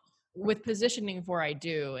with positioning for I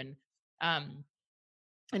do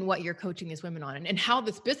and what you're coaching these women on and how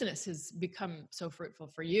this business has become so fruitful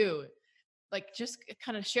for you, like just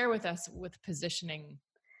kind of share with us with positioning.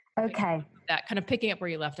 Okay. That kind of picking up where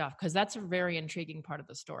you left off, because that's a very intriguing part of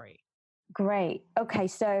the story. Great. Okay.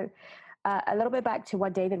 So a little bit back to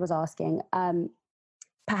what David was asking.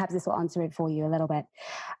 Perhaps this will answer it for you a little bit,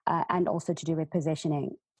 and also to do with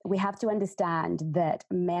positioning. We have to understand that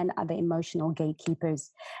men are the emotional gatekeepers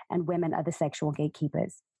and women are the sexual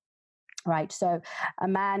gatekeepers, right? So a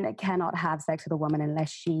man cannot have sex with a woman unless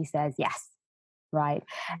she says yes, right?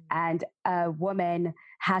 And a woman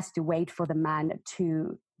has to wait for the man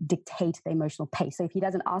to dictate the emotional pace. So if he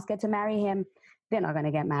doesn't ask her to marry him, they're not going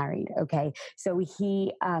to get married. Okay. So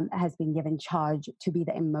he has been given charge to be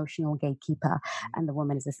the emotional gatekeeper and the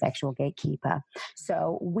woman is the sexual gatekeeper.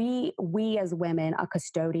 So we as women are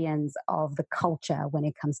custodians of the culture when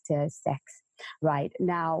it comes to sex. Right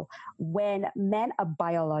now, when men are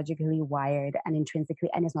biologically wired and intrinsically,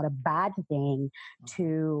 and it's not a bad thing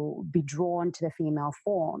to be drawn to the female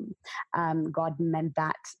form, God meant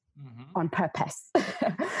that on purpose,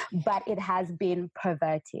 but it has been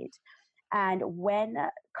perverted. And when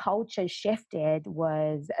culture shifted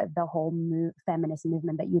was the whole feminist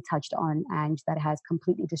movement that you touched on, and that has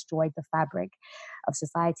completely destroyed the fabric of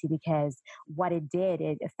society, because what it did,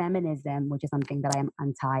 feminism, which is something that I am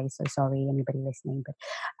anti, so sorry anybody listening, but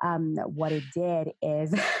what it did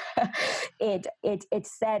is it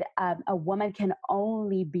said a woman can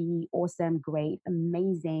only be awesome, great,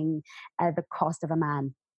 amazing at the cost of a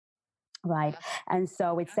man. Right. And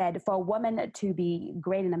so it said for a woman to be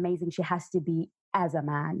great and amazing, she has to be as a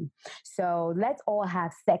man. So let's all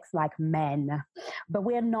have sex like men, but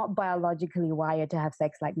we're not biologically wired to have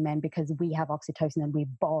sex like men because we have oxytocin and we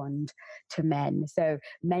bond to men. So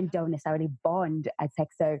men don't necessarily bond at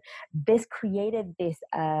sex. So this created this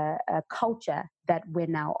culture that we're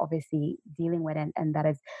now obviously dealing with and that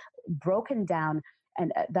is broken down.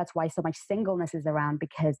 And that's why so much singleness is around,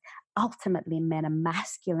 because ultimately men are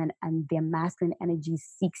masculine and their masculine energy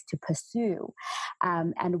seeks to pursue.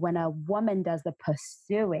 And when a woman does the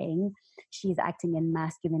pursuing, she's acting in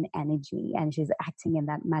masculine energy and she's acting in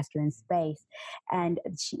that masculine space. And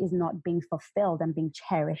she is not being fulfilled and being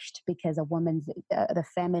cherished, because a woman's, the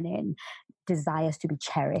feminine desires to be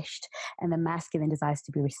cherished and the masculine desires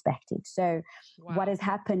to be respected. So what has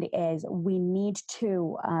happened is we need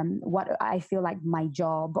to, what I feel like my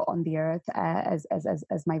job on the earth as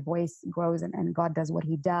my voice grows and God does what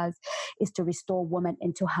he does, is to restore woman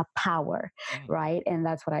into her power, right? And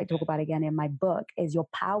that's what I talk about again in my book, is your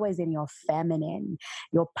power is in your feminine.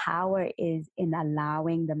 Your power is in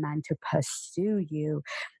allowing the man to pursue you.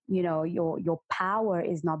 your power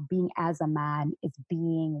is not being as a man, it's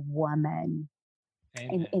being woman.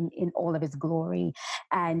 In all of its glory.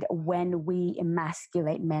 And when we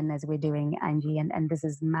emasculate men as we're doing, Angie, and this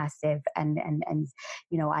is massive, and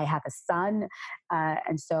I have a son,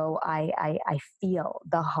 and so I feel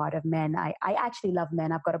the heart of men. I actually love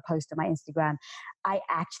men. I've got a post on my Instagram. I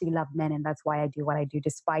actually love men, and that's why I do what I do,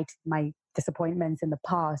 despite my disappointments in the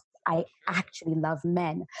past. I actually love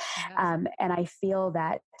men. And I feel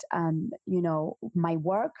that, my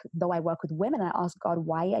work, though I work with women, I ask God,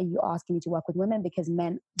 why are you asking me to work with women? Because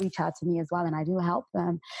men reach out to me as well, and I do help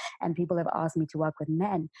them. And people have asked me to work with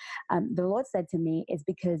men. The Lord said to me, it's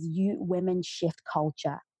because you women shift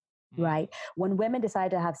culture, right? When women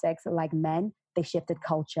decide to have sex like men, they shifted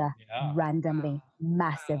culture randomly,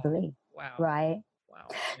 massively, right? Wow.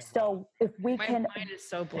 So if we My can... mind is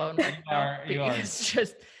so blown right now. It's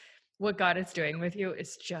just... what God is doing with you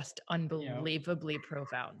is just unbelievably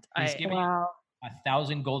profound. He's giving you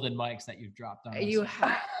 1,000 golden mics that you've dropped on us. You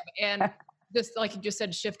have, and just like you just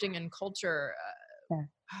said, shifting in culture.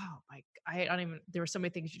 Oh my! I don't even. There were so many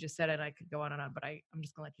things you just said, and I could go on and on, but I'm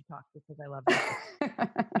just gonna let you talk because I love you.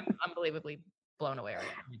 I'm unbelievably blown away right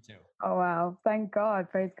now. Me too. Oh wow! Thank God,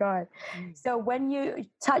 praise God. So when you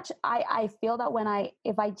touch, I feel that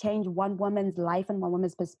if I change one woman's life and one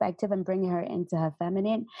woman's perspective and bring her into her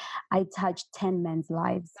feminine, I touch 10 men's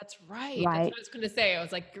lives. That's right. That's what I was going to say. I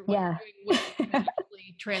was like, what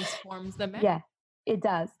actually transforms the men. Yeah, it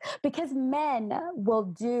does. Because men will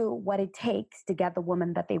do what it takes to get the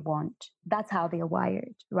woman that they want. That's how they are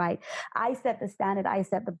wired, right? I set the standard, I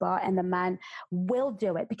set the bar, and the man will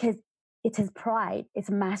do it because it's his pride.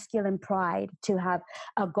 It's masculine pride to have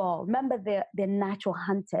a goal. Remember, they're natural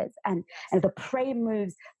hunters, and the prey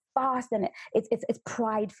moves fast, and it's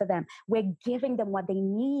pride for them. We're giving them what they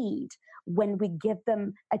need when we give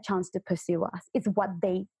them a chance to pursue us. It's what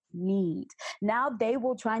they need. Now they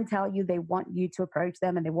will try and tell you they want you to approach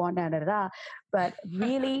them and they want but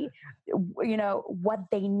really, what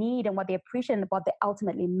they need and what they appreciate and what they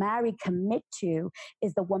ultimately commit to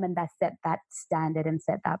is the woman that set that standard and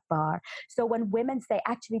set that bar. So when women say,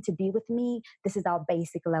 actually, to be with me, this is our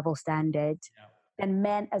basic level standard, then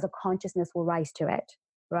men as a consciousness will rise to it,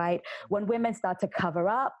 right? When women start to cover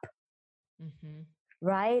up,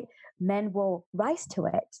 right, men will rise to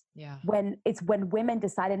it. When women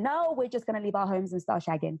decided, no, we're just going to leave our homes and start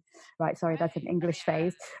shagging, right? Sorry, that's an English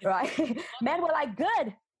phrase, right? Men were like,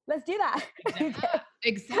 good, let's do that.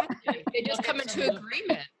 Exactly. They just come into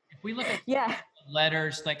agreement. If we look at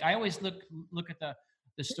letters, like I always look at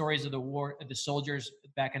the stories of the war, the soldiers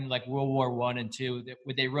back in like World War I and II,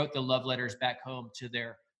 when they wrote the love letters back home to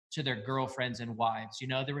their girlfriends and wives.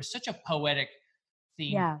 There was such a poetic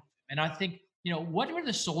theme. And I think, what were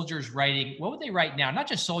the soldiers writing? What would they write now? Not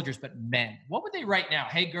just soldiers, but men. What would they write now?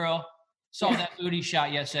 Hey, girl, saw that booty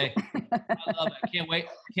shot yesterday. I love it. Can't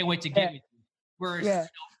wait to get with you. Whereas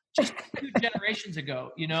just 2 generations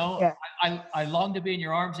ago, I long to be in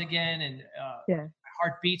your arms again, and my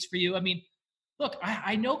heart beats for you. I mean, look,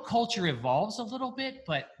 I know culture evolves a little bit,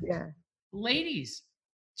 but ladies,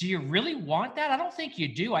 do you really want that? I don't think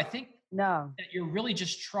you do. I think that you're really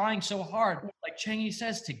just trying so hard, like Changi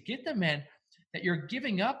says, to get the men, that you're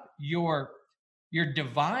giving up your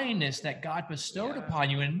divineness that God bestowed upon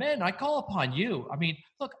you. And men, I call upon you. I mean,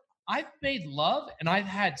 look, I've made love and I've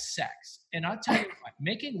had sex. And I'll tell you what,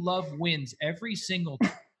 making love wins every single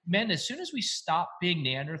time. Men, as soon as we stop being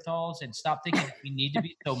Neanderthals and stop thinking that we need to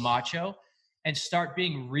be so macho and start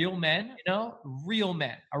being real men, real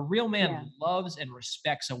men. A real man loves and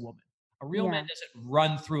respects a woman. A real man doesn't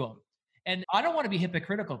run through them. And I don't want to be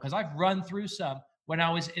hypocritical because I've run through some when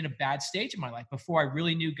I was in a bad stage in my life before I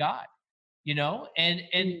really knew God, and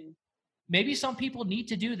maybe some people need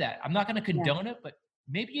to do that. I'm not going to condone it, but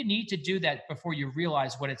maybe you need to do that before you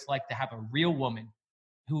realize what it's like to have a real woman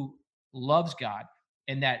who loves God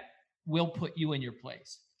and that will put you in your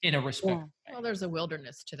place in a respectful way. Well, there's a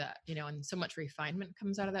wilderness to that, and so much refinement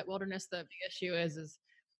comes out of that wilderness. The big issue is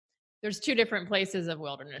there's 2 different places of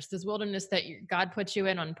wilderness. There's wilderness that God puts you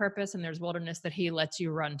in on purpose, and there's wilderness that he lets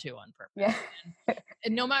you run to on purpose.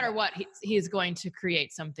 And no matter what, he's going to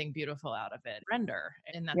create something beautiful out of it. Render.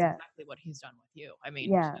 And that's exactly what he's done with you. I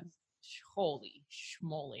mean, holy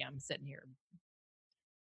schmoly, I'm sitting here.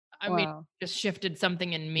 I mean, just shifted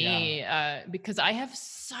something in me because I have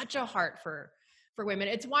such a heart for women.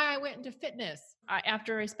 It's why I went into fitness.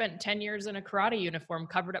 After I spent 10 years in a karate uniform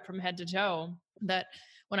covered up from head to toe, that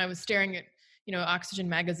when I was staring at, Oxygen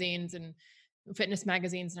magazines and fitness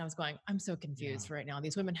magazines, and I was going, I'm so confused right now.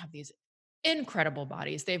 These women have these incredible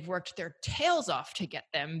bodies. They've worked their tails off to get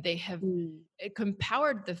them. They have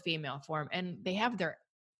empowered the female form, and they have their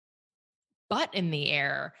butt in the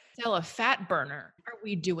air, sell a fat burner. What are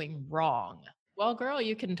we doing wrong? Well, girl,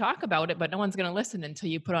 you can talk about it, but no one's going to listen until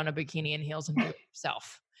you put on a bikini and heels and do it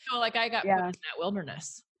yourself. So like I got put in that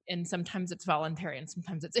wilderness, and sometimes it's voluntary and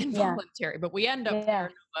sometimes it's involuntary, but we end up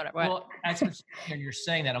there no matter what. Well, as you're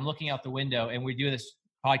saying that, I'm looking out the window, and we do this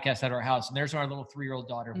podcast at our house, and there's our little 3-year-old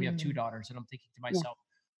daughter. We have 2 daughters, and I'm thinking to myself,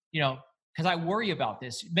 because I worry about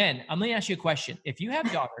this. Men, I'm going to ask you a question. If you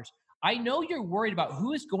have daughters, I know you're worried about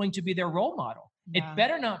who is going to be their role model. It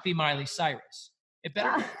better not be Miley Cyrus. It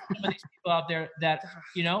better be some of these people out there that,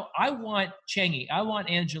 I want Chengi. I want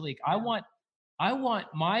Angelique. I want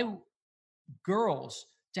my girls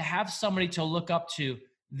to have somebody to look up to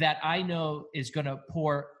that I know is going to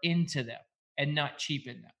pour into them and not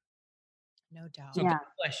cheapen them. No doubt. So God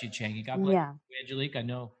bless you, Chengi. God bless you, Angelique. I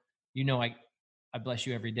know, I bless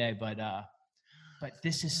you every day, but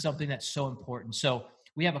this is something that's so important. So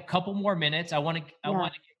we have a couple more minutes. I want to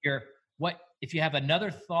get if you have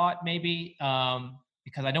another thought, maybe,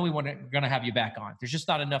 because I know we're going to have you back on. There's just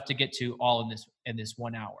not enough to get to all in this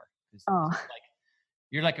 1 hour.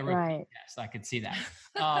 You're like a repeat guest. I could see that.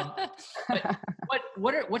 But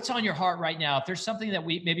what's on your heart right now? If there's something that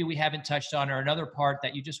we haven't touched on, or another part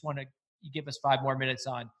that you just want to give us 5 more minutes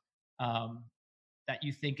on, that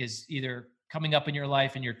you think is either coming up in your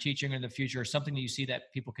life and you're teaching in the future, or something that you see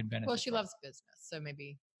that people can benefit. Well, she loves business, so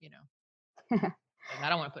maybe I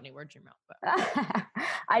don't want to put any words in your mouth, but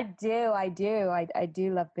I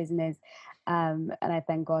do love business, and I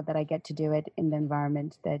thank God that I get to do it in the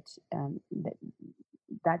environment that's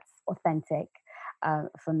authentic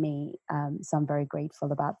for me. So I'm very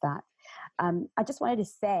grateful about that. I just wanted to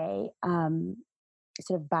say,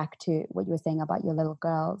 sort of back to what you were saying about your little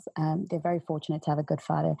girls. They're very fortunate to have a good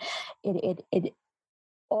father. It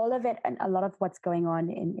all of it, and a lot of what's going on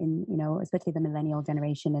in especially the millennial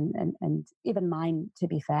generation and even mine, to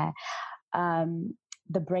be fair,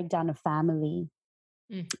 the breakdown of family.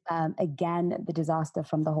 Again, the disaster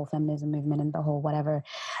from the whole feminism movement and the whole whatever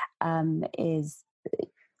is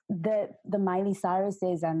the Miley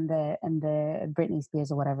Cyruses and the Britney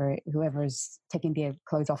Spears or whatever, whoever's taking their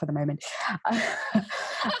clothes off at the moment,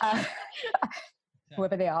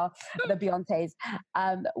 whoever they are, the Beyoncés,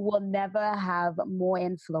 will never have more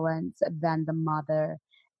influence than the mother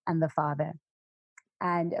and the father.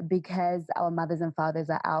 And because our mothers and fathers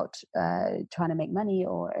are out trying to make money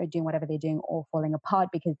or doing whatever they're doing, or falling apart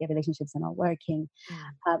because their relationships are not working,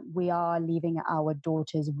 we are leaving our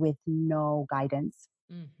daughters with no guidance.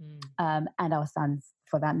 And our sons,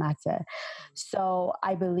 for that matter. So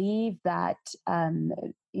I believe that,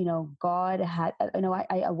 God had,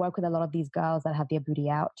 I work with a lot of these girls that have their booty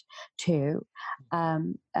out too,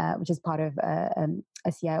 which is part of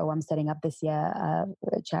a CIO I'm setting up this year, a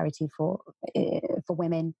charity for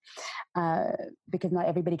women, because not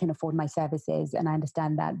everybody can afford my services, and I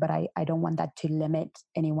understand that, but I don't want that to limit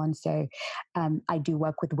anyone. So I do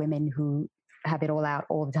work with women who have it all out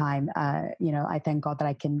all the time. I thank God that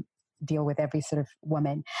I can deal with every sort of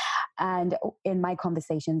woman. And in my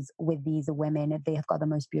conversations with these women, they have got the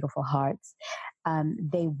most beautiful hearts.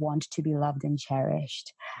 They want to be loved and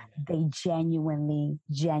cherished. They genuinely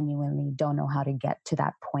don't know how to get to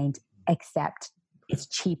that point, except it's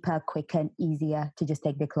cheaper, quicker, and easier to just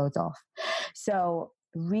take their clothes off. So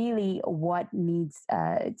really what needs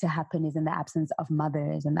to happen is, in the absence of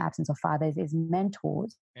mothers and the absence of fathers, is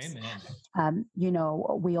mentors. Amen.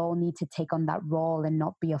 We all need to take on that role and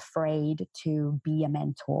not be afraid to be a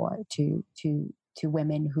mentor to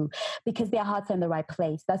women who, because their hearts are in the right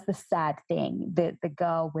place. That's the sad thing. The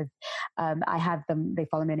girl with, I have them, they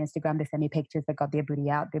follow me on Instagram, they send me pictures, they got their booty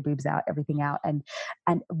out, their boobs out, everything out. And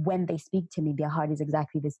when they speak to me, their heart is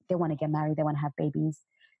exactly this. They want to get married. They want to have babies.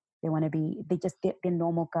 They want to be, they're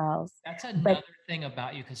normal girls. That's another thing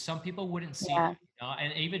about you, because some people wouldn't see it,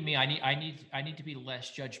 and even me, I need to be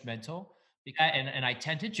less judgmental, and I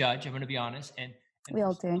tend to judge, I'm going to be honest. And we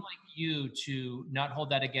all do. Like you, to not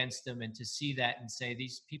hold that against them and to see that and say,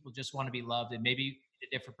 these people just want to be loved, and maybe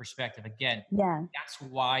a different perspective. Again, that's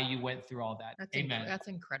why you went through all that. Amen. That's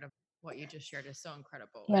incredible. What you just shared is so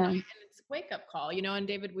incredible. And it's a wake up call, and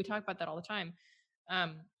David, we talk about that all the time.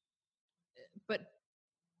 But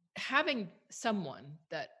having someone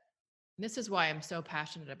this is why I'm so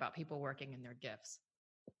passionate about people working in their gifts,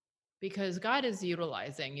 because God is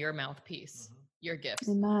utilizing your mouthpiece, your gifts,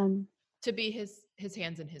 Amen, to be his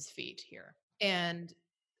hands and his feet here. And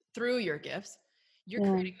through your gifts, you're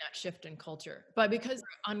creating that shift in culture. But because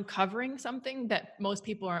you're uncovering something that most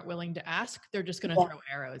people aren't willing to ask, they're just going to throw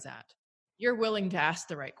arrows at. You're willing to ask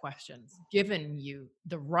the right questions, given you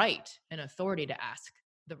the right and authority to ask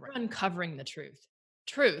the right. Uncovering the truth.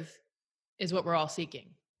 Truth is what we're all seeking.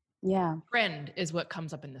 Yeah. Trend is what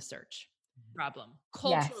comes up in the search problem. Yes.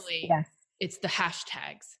 Culturally, Yes. it's the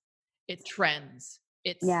hashtags, it's trends,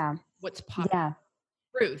 it's Yeah. what's popular. Yeah.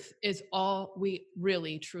 Truth is all we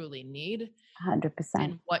really truly need. 100%.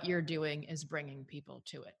 And what you're doing is bringing people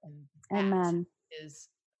to it. And that Amen. is,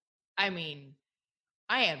 I mean,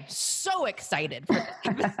 I am so excited for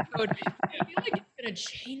this episode. I feel like it's going to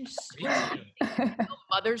change so many things.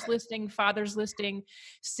 Mothers listening, fathers listening,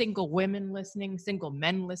 single women listening, single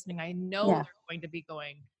men listening. I know they're going to be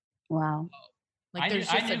going, wow. Like there's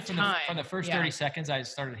just I knew a from time. The first 30 seconds I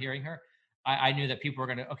started hearing her, I knew that people were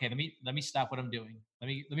going to, okay, let me stop what I'm doing. Let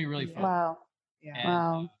me really focus. Wow. Yeah. And,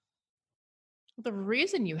 Wow. The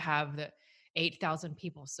reason you have the 8,000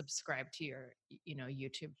 people subscribe to your,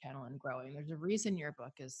 YouTube channel and growing. There's a reason your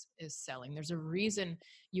book is selling. There's a reason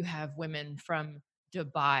you have women from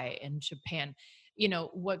Dubai and Japan.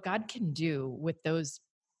 What God can do with those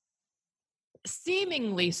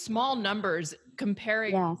seemingly small numbers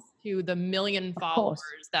comparing to the million followers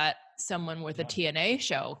that someone with a TNA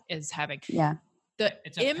show is having. Yeah. The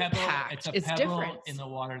it's a impact pebble, is different in the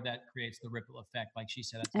water that creates the ripple effect. Like she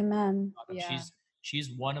said, Amen. Yeah.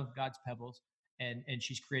 She's one of God's pebbles, and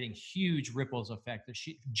she's creating huge ripples effect.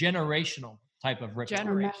 Generational type of ripple.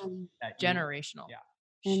 Generational.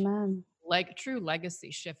 Yeah. Amen. Like true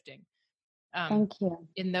legacy shifting. Thank you.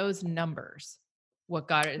 In those numbers, what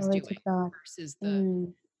God is doing versus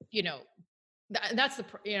the, that's the,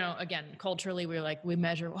 again, culturally, we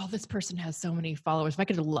measure, well, this person has so many followers. If I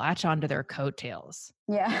could latch onto their coattails,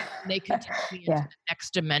 they could take me into the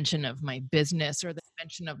next dimension of my business or the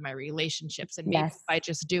dimension of my relationships. And maybe if I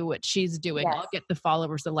just do what she's doing, I'll get the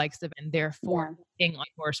followers, the likes of, and therefore being on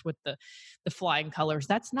course with the flying colors.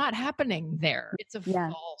 That's not happening there. It's a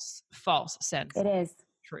false sense. It is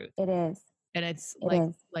truth. It is. And it's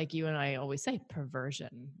like you and I always say,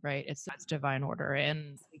 perversion, right? That's divine order.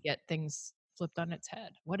 And we get things flipped on its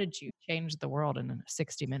head. What did you change the world in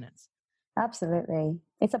 60 minutes? Absolutely.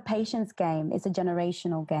 It's a patience game. It's a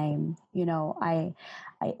generational game.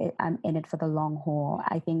 I'm in it for the long haul.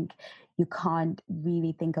 I think you can't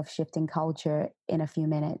really think of shifting culture in a few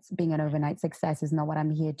minutes. Being an overnight success is not what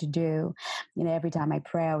I'm here to do. Every time I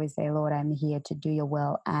pray, I always say, Lord, I'm here to do your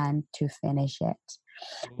will and to finish it.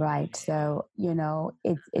 Right. So,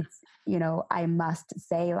 I must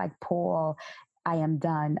say, like Paul, I am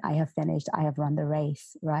done. I have finished. I have run the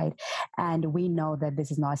race. Right. And we know that this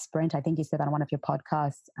is not a sprint. I think you said that on one of your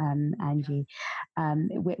podcasts, Angie.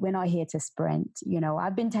 We're not here to sprint.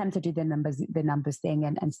 I've been tempted to do the numbers thing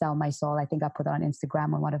and sell my soul. I think I put it on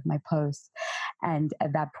Instagram on one of my posts. And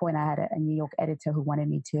at that point, I had a New York editor who wanted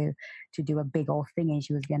me to do a big old thing. And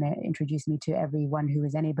she was going to introduce me to everyone who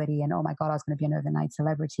was anybody. And oh my God, I was going to be an overnight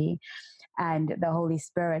celebrity. And the Holy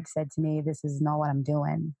Spirit said to me, this is not what I'm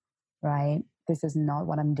doing. Right? This is not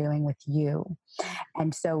what I'm doing with you.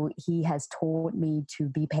 And so he has taught me to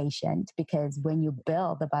be patient, because when you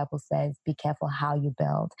build, the Bible says, be careful how you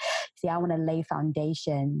build. See, I want to lay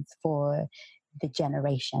foundations for the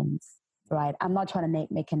generations, right? I'm not trying to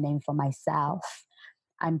make a name for myself.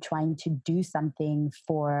 I'm trying to do something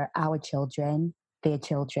for our children, their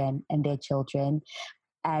children, and their children.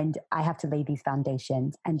 And I have to lay these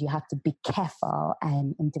foundations, and you have to be careful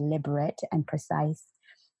and deliberate and precise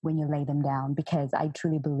when you lay them down, because I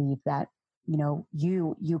truly believe that,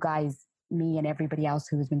 you guys, me and everybody else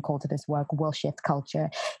who has been called to this work will shift culture.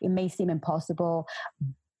 It may seem impossible,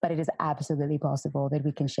 but it is absolutely possible that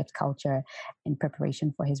we can shift culture in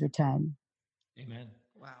preparation for his return. Amen.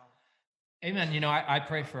 Wow. Amen. I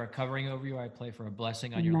pray for a covering over you. I pray for a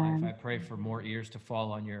blessing on your life. I pray for more ears to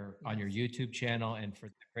fall on your YouTube channel, and I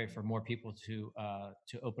pray for more people to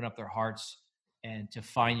open up their hearts and to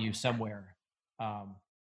find you somewhere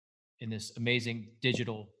in this amazing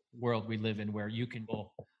digital world we live in, where you can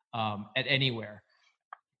go at anywhere.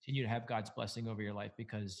 Continue to have God's blessing over your life,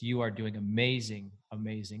 because you are doing amazing,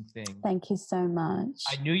 amazing things. Thank you so much.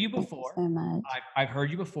 I knew you before. Thank you so much. I've heard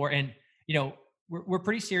you before, and we're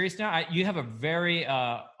pretty serious now. You have a very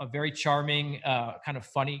charming, kind of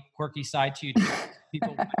funny, quirky side to you.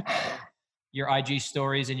 People your IG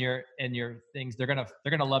stories and your things, they're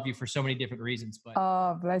gonna love you for so many different reasons. But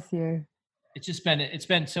oh, bless you. It's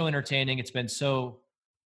been so entertaining. It's been so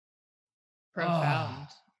profound,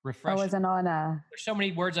 refreshing. It was an honor. There's so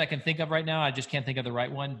many words I can think of right now. I just can't think of the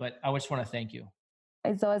right one, but I just want to thank you.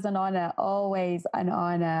 It's always an honor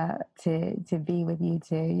to be with you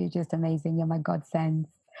two. You're just amazing. You're my godsends.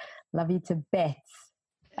 Love you to bits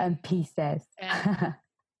and pieces. And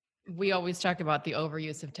we always talk about the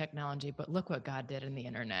overuse of technology, but look what God did in the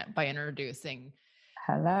internet by introducing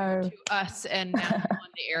to us, and now on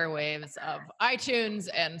the airwaves of iTunes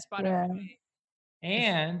and Spotify.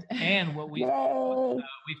 And what we've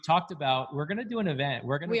talked about, we're going to do an event.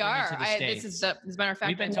 We're going to bring it to the States. As a matter of fact,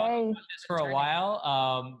 we've been talking about this for a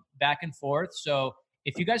while, back and forth. So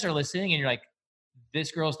if you guys are listening and you're like,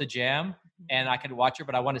 this girl's the jam, and I could watch her,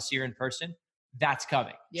 but I want to see her in person, that's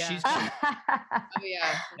coming. Yeah. She's coming.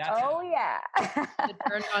 Oh yeah. The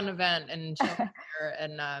Turned On event, and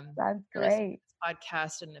that's great.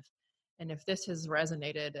 Podcast, and if this has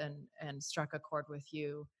resonated and struck a chord with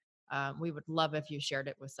you, we would love if you shared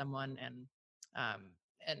it with someone, and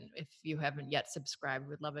if you haven't yet subscribed,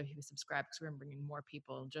 we'd love if you subscribe, because we're bringing more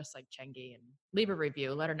people just like Chengi, and leave a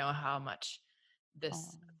review. Let her know how much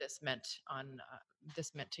this meant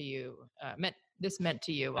to you.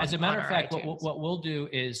 As a matter of fact, what we'll do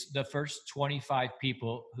is the first 25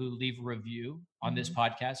 people who leave a review on this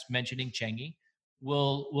podcast mentioning Chengi,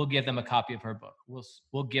 we'll give them a copy of her book.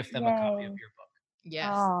 We'll gift them a copy of your book.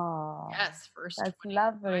 Yes. Yes. First. That's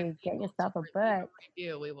lovely. Get yourself a book.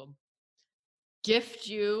 We will gift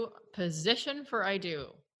you Position for I Do.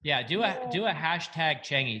 Yeah. Do a hashtag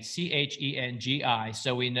Chengi, CHENGI,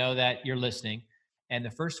 so we know that you're listening. And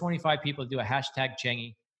the first 25 people do a hashtag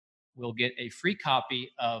Chengi will get a free copy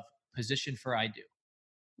of Position for I Do.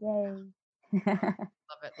 Yay.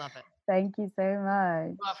 Love it. Thank you so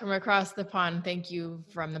much. Well, from across the pond, thank you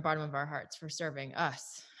from the bottom of our hearts for serving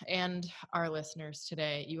us and our listeners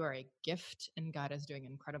today. You are a gift, and God is doing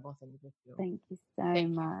incredible things with you. Thank you so much. Thank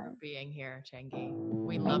you for being here, Chengi.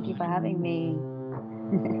 We love you. Thank you for having me.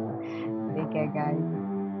 Take care, guys.